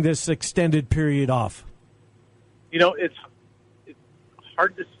during this extended period off? It's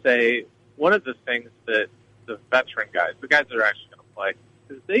hard to say. One of the things that the veteran guys, the guys that are actually going to play,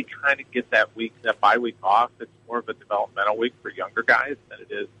 is they kind of get that bye week off. It's more of a developmental week for younger guys than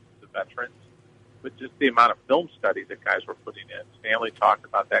it is the veterans. But just the amount of film study that guys were putting in. Stanley talked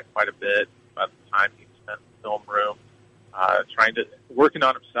about that quite a bit, about the time he spent in the film room, working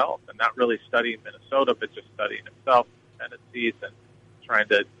on himself and not really studying Minnesota, but just studying himself, tendencies, and trying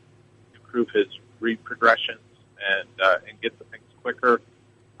to improve his read progressions and get the things quicker.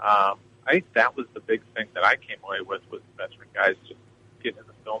 I think that was the big thing that I came away with the veteran guys, just getting in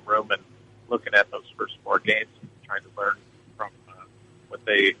the film room and looking at those first 4 games and trying to learn from what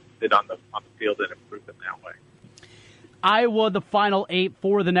they did on the field and improve it that way. Iowa, the final 8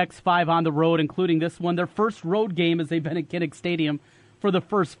 for the next 5 on the road, including this one. Their first road game as they've been at Kinnick Stadium for the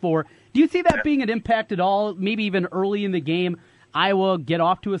first 4. Do you see that being an impact at all, maybe even early in the game? Iowa get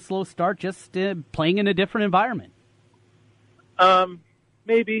off to a slow start just playing in a different environment?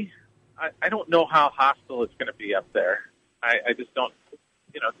 Maybe. I don't know how hostile it's going to be up there. I just don't,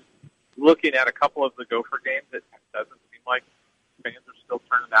 looking at a couple of the Gopher games, it doesn't seem like fans are still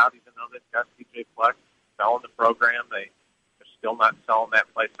turning out, even though they've got TJ Fleck selling the program. They're still not selling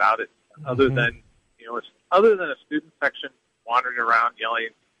that place out. Other than a student section wandering around yelling,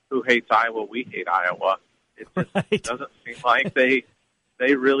 "Who hates Iowa? We hate Iowa." It just doesn't seem like they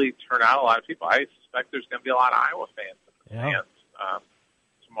really turn out a lot of people. I suspect there's going to be a lot of Iowa fans in the stands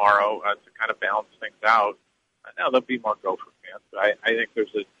tomorrow to kind of balance things out. Now there'll be more Gopher fans, but I think there's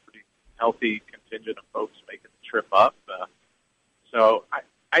a pretty healthy contingent of folks making the trip up. So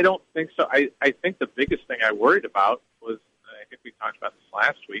I don't think so. I think the biggest thing I worried about was, and I think we talked about this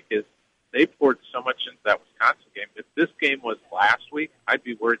last week, is they poured so much into that Wisconsin game. If this game was last week, I'd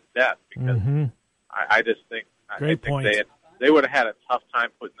be worried to death because I just think they would have had a tough time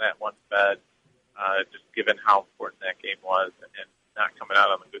putting that one to bed, just given how important that game was and not coming out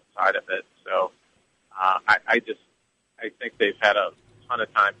on the good side of it. So I think they've had a ton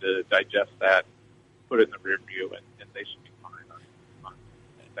of time to digest that, put it in the rear view, and they should be fine on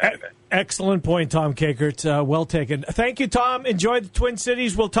Saturday. Excellent point, Tom Kakert. Well taken. Thank you, Tom. Enjoy the Twin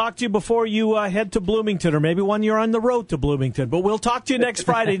Cities. We'll talk to you before you head to Bloomington, or maybe when you're on the road to Bloomington. But we'll talk to you next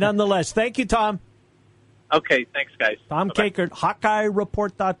Friday nonetheless. Thank you, Tom. Okay, thanks, guys. Tom Kakert,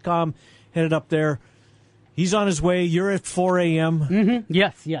 HawkeyeReport.com. Headed up there. He's on his way. You're at 4 a.m.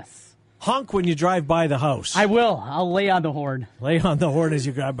 Yes. Honk when you drive by the house. I will. I'll lay on the horn. Lay on the horn as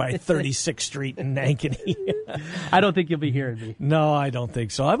you drive by 36th Street in Ankeny. I don't think you'll be hearing me. No, I don't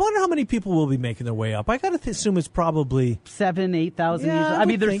think so. I wonder how many people will be making their way up. I got to assume it's probably 7,000, 8,000. Yeah, I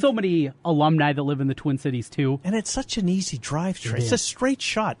mean, there's so many alumni that live in the Twin Cities, too. And it's such an easy drive. It's a straight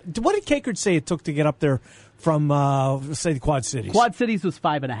shot. What did Kakert say it took to get up there from, say, the Quad Cities? Quad Cities was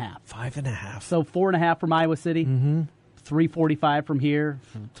 5.5. 5.5. So 4.5 from Iowa City. 3:45 from here,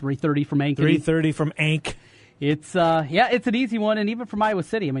 3:30 from Ankeny. 3:30 from Ank. It's it's an easy one, and even from Iowa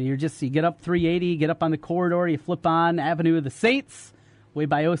City. I mean, you get up 380, get up on the corridor, you flip on Avenue of the Saints, way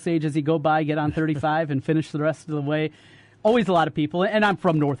by Osage as you go by, get on 35, and finish the rest of the way. Always a lot of people, and I'm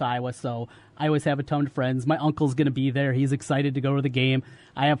from North Iowa, so I always have a ton of friends. My uncle's going to be there; he's excited to go to the game.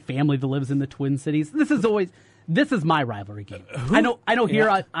 I have family that lives in the Twin Cities. This is my rivalry game. I know.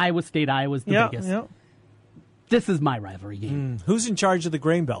 Here, Iowa State, Iowa's the biggest. Yeah. This is my rivalry game. Who's in charge of the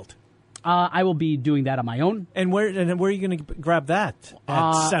grain belt? I will be doing that on my own. And where are you going to grab that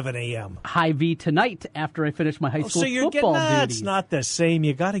at 7 a.m.? Hy-Vee tonight after I finish my high school so you're football getting duties. It's not the same.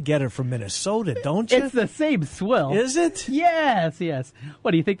 You got to get it from Minnesota, don't you? It's the same swill. Is it? Yes.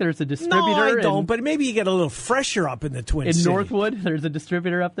 What, do you think there's a distributor? No, I don't, but maybe you get a little fresher up in the Twin Cities. In Northwood, there's a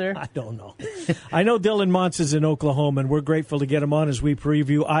distributor up there? I don't know. I know Dylan Montz is in Oklahoma, and we're grateful to get him on as we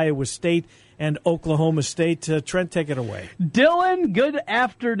preview Iowa State and Oklahoma State. Trent, take it away. Dylan, good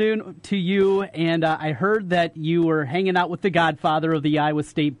afternoon to you. And I heard that you were hanging out with the godfather of the Iowa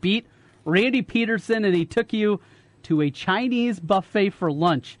State beat, Randy Peterson, and he took you to a Chinese buffet for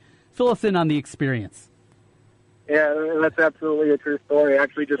lunch. Fill us in on the experience. Yeah, that's absolutely a true story. I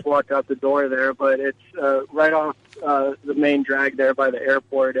actually just walked out the door there, but it's right off the main drag there by the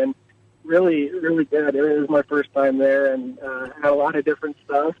airport. And really, really good. It was my first time there, and had a lot of different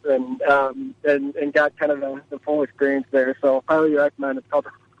stuff, and got kind of the full experience there. So highly recommend. It's called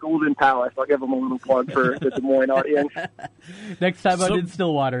Golden Palace. I'll give them a little plug for the Des Moines audience. Next time I'm in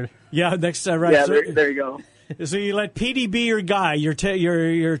Stillwater. Yeah, next time. Right. Yeah, there you go. So you let PD be your guy,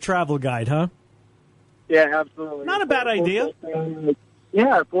 your travel guide, huh? Yeah, absolutely. Not a bad idea.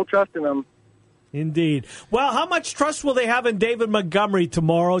 Yeah, full trust in him. Indeed. Well, how much trust will they have in David Montgomery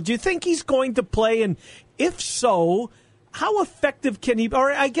tomorrow? Do you think he's going to play? And if so, how effective can he?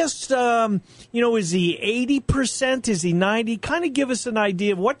 Or I guess, is he 80%? Is he 90%? Kind of give us an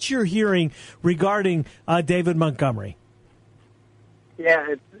idea of what you're hearing regarding David Montgomery.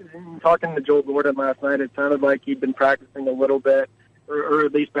 Yeah, talking to Joel Gordon last night, it sounded like he'd been practicing a little bit, or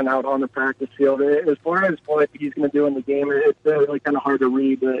at least been out on the practice field. As far as what he's going to do in the game, it's really kind of hard to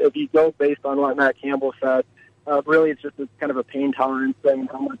read. If you go based on what Matt Campbell said, really it's just kind of a pain tolerance thing,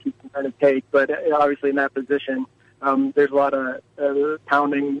 how much he can kind of take. But obviously in that position, there's a lot of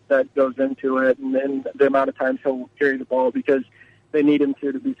pounding that goes into it, and the amount of times he'll carry the ball because they need him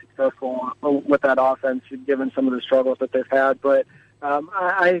to be successful with that offense, given some of the struggles that they've had. But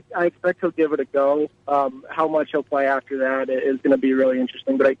I expect he'll give it a go. How much he'll play after that is going to be really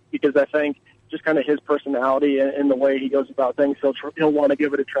interesting. Because I think just kind of his personality and the way he goes about things, he'll want to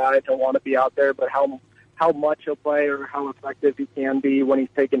give it a try. He'll want to be out there. But how much he'll play or how effective he can be when he's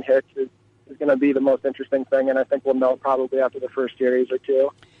taking hits is going to be the most interesting thing. And I think we'll know probably after the first series or two.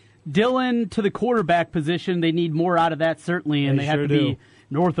 Dylan, to the quarterback position, they need more out of that, certainly, and they have to be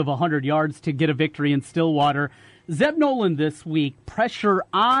north of 100 yards to get a victory in Stillwater. Zeb Nolan this week, pressure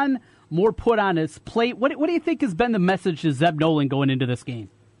on, more put on his plate. What do you think has been the message to Zeb Nolan going into this game?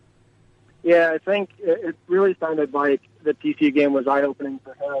 Yeah, I think it really sounded like the TCU game was eye-opening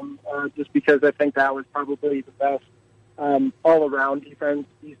for him, just because I think that was probably the best all-around defense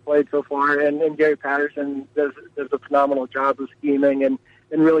he's played so far. And Gary Patterson does a phenomenal job of scheming and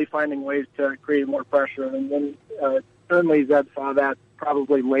really finding ways to create more pressure. And certainly Zeb saw that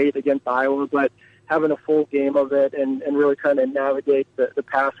probably late against Iowa, but having a full game of it and really trying to navigate the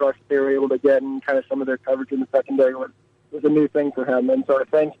pass rush they were able to get and kind of some of their coverage in the secondary was a new thing for him. And so I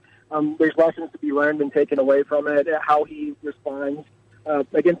think there's lessons to be learned and taken away from it, how he responds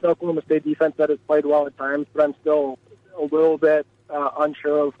against Oklahoma State defense that has played well at times, but I'm still a little bit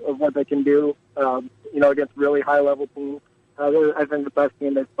unsure of what they can do, against really high-level teams. I think the best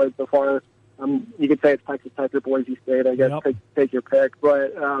team they've played so far, you could say it's Texas Tech or Boise State, I guess, take your pick.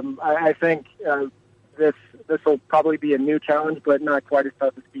 But I think this will probably be a new challenge, but not quite as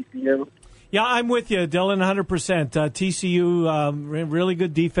tough as TCU. Yeah, I'm with you, Dylan, 100%. TCU, really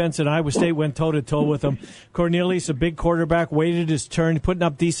good defense, and Iowa State went toe-to-toe with them. Cornelius, a big quarterback, waited his turn, putting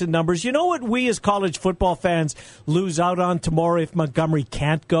up decent numbers. You know what we as college football fans lose out on tomorrow if Montgomery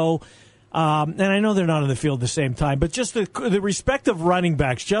can't go? And I know they're not on the field at the same time, but just the respective running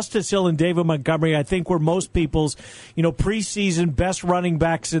backs, Justice Hill and David Montgomery, I think were most people's, preseason best running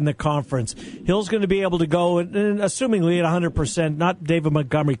backs in the conference. Hill's going to be able to go, and assumingly at 100%, not David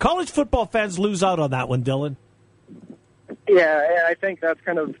Montgomery. College football fans lose out on that one, Dylan. Yeah, I think that's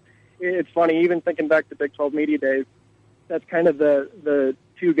kind of, it's funny, even thinking back to Big 12 Media Days, that's kind of the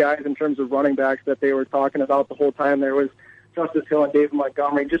two guys in terms of running backs that they were talking about the whole time. There was Justice Hill and David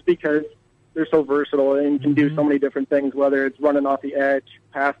Montgomery, just because they're so versatile and can do so many different things, whether it's running off the edge,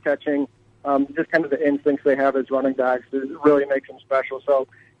 pass catching, just kind of the instincts they have as running backs. It really makes them special. So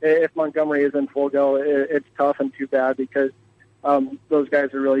if Montgomery is in full go, it's tough and too bad because those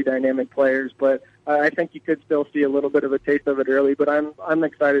guys are really dynamic players. But I think you could still see a little bit of a taste of it early. But I'm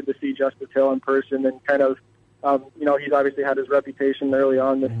excited to see Justice Hill in person and kind of, he's obviously had his reputation early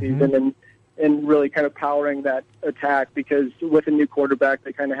on this season and really kind of powering that attack because with a new quarterback,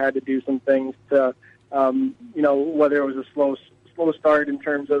 they kind of had to do some things to, whether it was a slow start in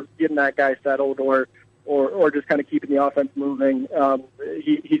terms of getting that guy settled or just kind of keeping the offense moving.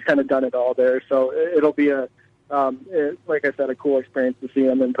 He's kind of done it all there. So it'll be like I said, a cool experience to see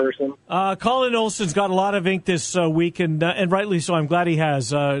him in person. Colin Olson's got a lot of ink this week, and rightly so. I'm glad he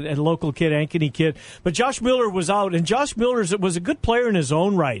has. A local kid, Ankeny kid. But Josh Miller was out, and Josh Miller was a good player in his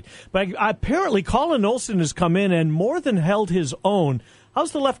own right. But apparently Colin Olson has come in and more than held his own.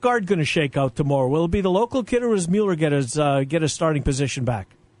 How's the left guard going to shake out tomorrow? Will it be the local kid, or does Mueller get his starting position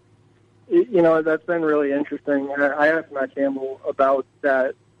back? That's been really interesting. I asked Matt Campbell about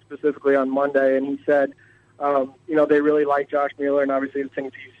that specifically on Monday, and he said, they really like Josh Mueller, and obviously the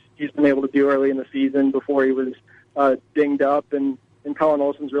things he's been able to do early in the season before he was dinged up, and Colin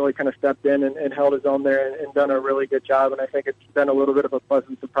Olson's really kind of stepped in and held his own there and done a really good job, and I think it's been a little bit of a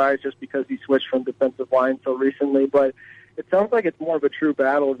pleasant surprise just because he switched from defensive line so recently, but it sounds like it's more of a true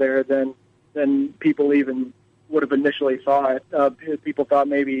battle there than people even would have initially thought. People thought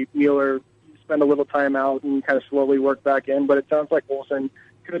maybe Mueller spend a little time out and kind of slowly work back in, but it sounds like Olson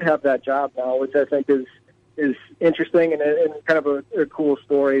could have that job now, which I think is interesting and kind of a cool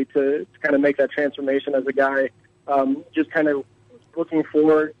story to kind of make that transformation as a guy, just kind of looking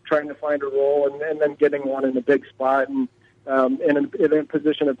forward, trying to find a role, and then getting one in a big spot and in a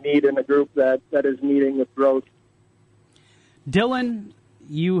position of need in a group that is needing with growth. Dylan,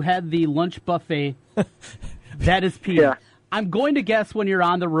 you had the lunch buffet. That is Pete. Yeah. I'm going to guess when you're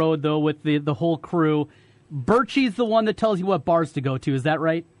on the road, though, with the whole crew, Birchie's the one that tells you what bars to go to. Is that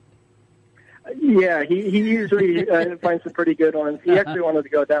right? Yeah, he usually finds some pretty good ones. He actually wanted to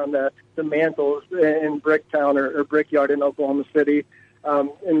go down to Mantles in Bricktown or Brickyard in Oklahoma City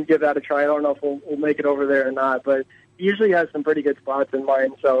and give that a try. I don't know if we'll make it over there or not, but he usually has some pretty good spots in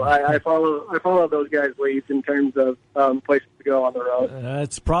mind. So I follow those guys' leads in terms of places to go on the road.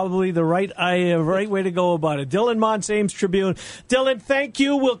 That's probably the right way to go about it. Dylan Montz, Ames Tribune. Dylan, thank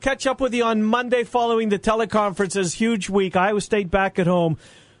you. We'll catch up with you on Monday following the teleconferences. Huge week. Iowa State back at home.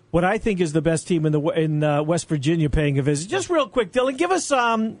 What I think is the best team in West Virginia paying a visit. Just real quick, Dylan, give us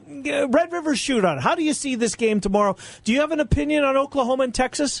Red River Shootout. How do you see this game tomorrow? Do you have an opinion on Oklahoma and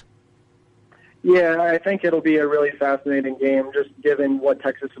Texas? Yeah, I think it'll be a really fascinating game, just given what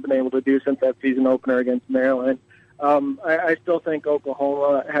Texas has been able to do since that season opener against Maryland. I still think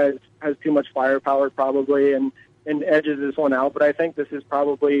Oklahoma has too much firepower probably and edges this one out, but I think this is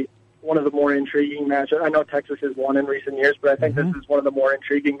probably one of the more intriguing matchups. I know Texas has won in recent years, but I think this is one of the more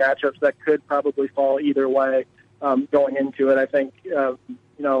intriguing matchups that could probably fall either way going into it. I think,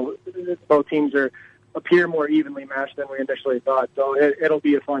 both teams appear more evenly matched than we initially thought. So it'll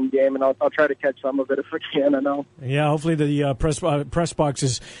be a fun game, and I'll try to catch some of it if I can. I know. Yeah, hopefully the press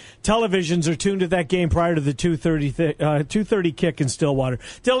boxes, televisions are tuned to that game prior to the 2:30 kick in Stillwater.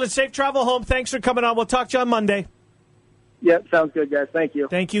 Dylan, safe travel home. Thanks for coming on. We'll talk to you on Monday. Yep, sounds good, guys. Thank you.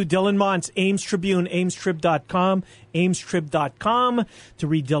 Thank you. Dylan Montz, Ames Tribune, amestrib.com, amestrib.com to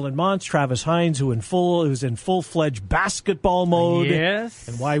read Dylan Montz, Travis Hines, who's in full-fledged basketball mode. Yes.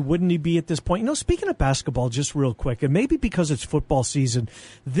 And why wouldn't he be at this point? Speaking of basketball, just real quick, and maybe because it's football season,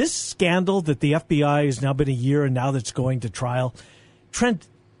 this scandal that the FBI has now been a year and now that's going to trial, Trent,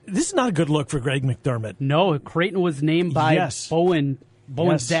 this is not a good look for Greg McDermott. No, Creighton was named by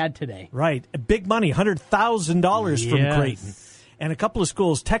Bowen's dad today. Right. Big money, $100,000 from Creighton. And a couple of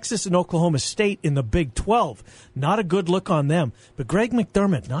schools, Texas and Oklahoma State in the Big 12. Not a good look on them. But Greg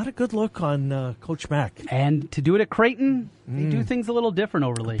McDermott, not a good look on Coach Mack. And to do it at Creighton, they do things a little different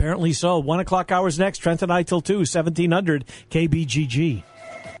over late. Apparently so. 1 o'clock hours next. Trent and I till 2, 1700 KBGG.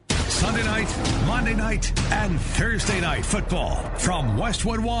 Sunday night, Monday night, and Thursday night football from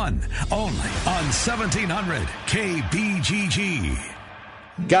Westwood One. Only on 1700 KBGG.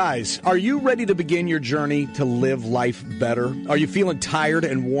 Guys, are you ready to begin your journey to live life better? Are you feeling tired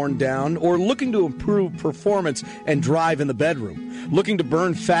and worn down, or looking to improve performance and drive in the bedroom? Looking to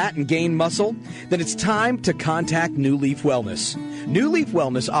burn fat and gain muscle? Then it's time to contact New Leaf Wellness. New Leaf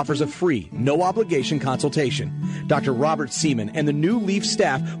Wellness offers a free, no-obligation consultation. Dr. Robert Seaman and the New Leaf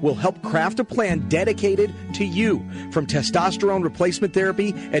staff will help craft a plan dedicated to you. From testosterone replacement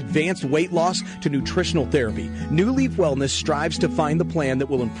therapy, advanced weight loss, to nutritional therapy, New Leaf Wellness strives to find the plan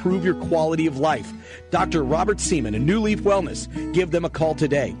that will improve your quality of life. Dr. Robert Seaman and New Leaf Wellness. Give them a call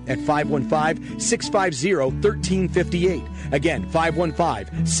today at 515-650-1358. Again,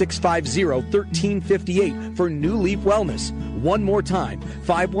 515-650-1358 for New Leaf Wellness. One more time,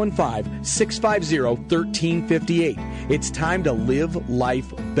 515-650-1358. It's time to live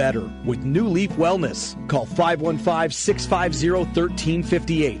life better with New Leaf Wellness. Call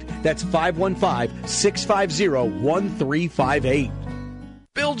 515-650-1358. That's 515-650-1358.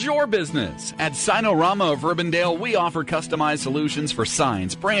 Build your business. At Sinorama of Urbandale, we offer customized solutions for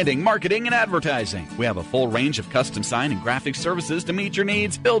signs, branding, marketing, and advertising. We have a full range of custom sign and graphic services to meet your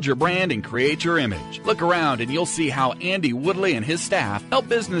needs, build your brand, and create your image. Look around and you'll see how Andy Woodley and his staff help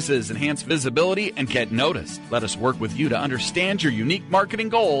businesses enhance visibility and get noticed. Let us work with you to understand your unique marketing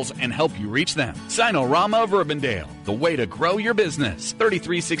goals and help you reach them. Sinorama of Urbandale, the way to grow your business.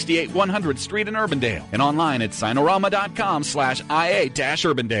 3368 100th Street in Urbandale and online at sinorama.com/IA-Urbandale.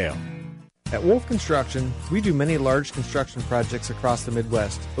 At Wolf Construction, we do many large construction projects across the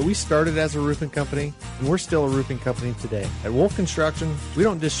Midwest, but we started as a roofing company, and we're still a roofing company today. At Wolf Construction, we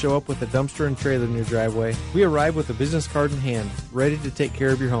don't just show up with a dumpster and trailer in your driveway. We arrive with a business card in hand, ready to take care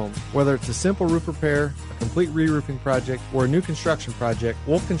of your home. Whether it's a simple roof repair, a complete re-roofing project, or a new construction project,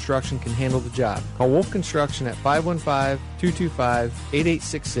 Wolf Construction can handle the job. Call Wolf Construction at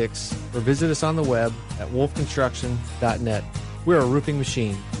 515-225-8866 or visit us on the web at wolfconstruction.net. We're a roofing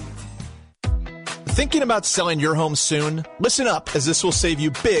machine. Thinking about selling your home soon? Listen up, as this will save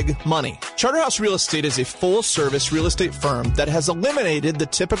you big money. Charterhouse Real Estate is a full-service real estate firm that has eliminated the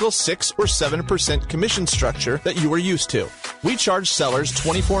typical 6 or 7% commission structure that you are used to. We charge sellers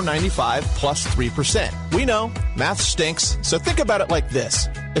 $24.95 plus 3%. We know, math stinks, so think about it like this.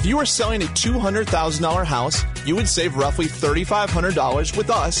 If you were selling a $200,000 house, you would save roughly $3,500 with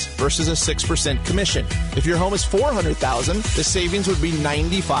us versus a 6% commission. If your home is $400,000, the savings would be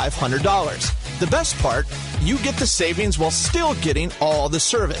 $9,500. The best part, you get the savings while still getting all the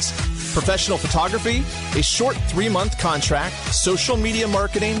service. Professional photography, a short 3-month contract, social media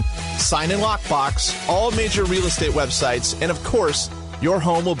marketing, sign and lockbox, all major real estate websites, and of course, your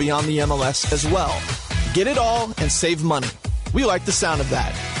home will be on the MLS as well. Get it all and save money. We like the sound of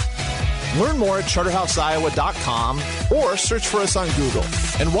that. Learn more at charterhouseiowa.com or search for us on Google.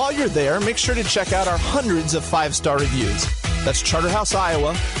 And while you're there, make sure to check out our hundreds of 5-star reviews. That's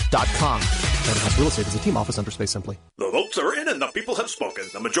charterhouseiowa.com. Charterhouse Real Estate is a team office under Space Simply. The votes are in and the people have spoken.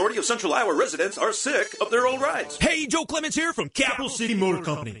 The majority of Central Iowa residents are sick of their old rides. Hey, Joe Clements here from Capital City Motor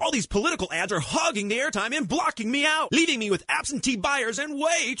Company. All these political ads are hogging the airtime and blocking me out, leaving me with absentee buyers and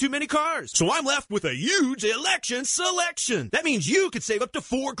way too many cars. So I'm left with a huge election selection. That means you could save up to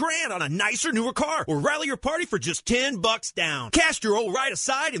 $4,000 on a nicer, newer car, or rally your party for just $10 down. Cast your old ride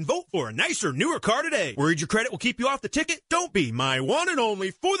aside and vote for a nicer, newer car today. Worried your credit will keep you off the ticket? Don't be. My one and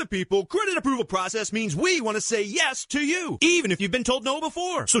only for the people credit approval process means we want to say yes to you, even if you've been told no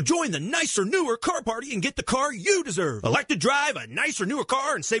before. So join the nicer, newer car party and get the car you deserve. Elect to drive a nicer, newer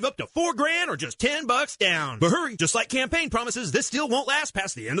car and save up to $4,000 or just $10 down. But hurry, just like campaign promises, this deal won't last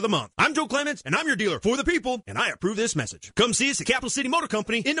past the end of the month. I'm Joe Clements, and I'm your dealer for the people, and I approve this message. Come see us at Capital City Motor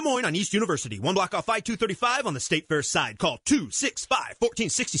Company in Des Moines on East University, 1 block off I-235 on the State Fair side. Call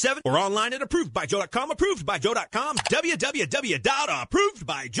 265-1467 or online at approvedbyjoe.com. Approvedbyjoe.com.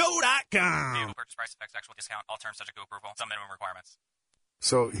 www.approvedbyjoe.com. Vehicle purchase price affects actual discount. All terms subject to approval. Some minimum requirements.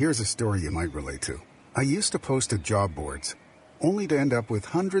 So here's a story you might relate to. I used to post to job boards, only to end up with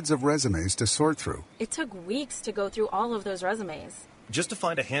hundreds of resumes to sort through. It took weeks to go through all of those resumes. Just to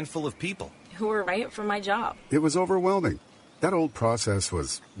find a handful of people who were right for my job. It was overwhelming. That old process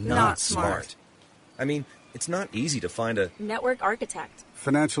was not smart. I mean, it's not easy to find a network architect,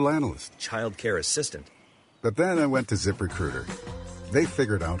 financial analyst, childcare assistant. But then I went to ZipRecruiter. They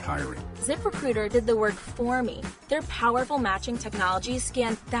figured out hiring. ZipRecruiter did the work for me. Their powerful matching technology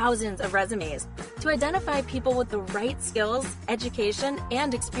scanned thousands of resumes to identify people with the right skills, education,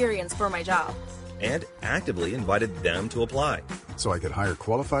 and experience for my job. And actively invited them to apply. So I could hire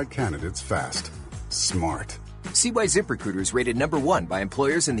qualified candidates fast. Smart. See why ZipRecruiter is rated #1 by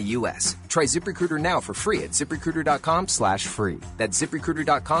employers in the U.S. Try ZipRecruiter now for free at ZipRecruiter.com/free. That's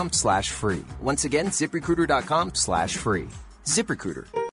ZipRecruiter.com/free. Once again, ZipRecruiter.com/free. ZipRecruiter.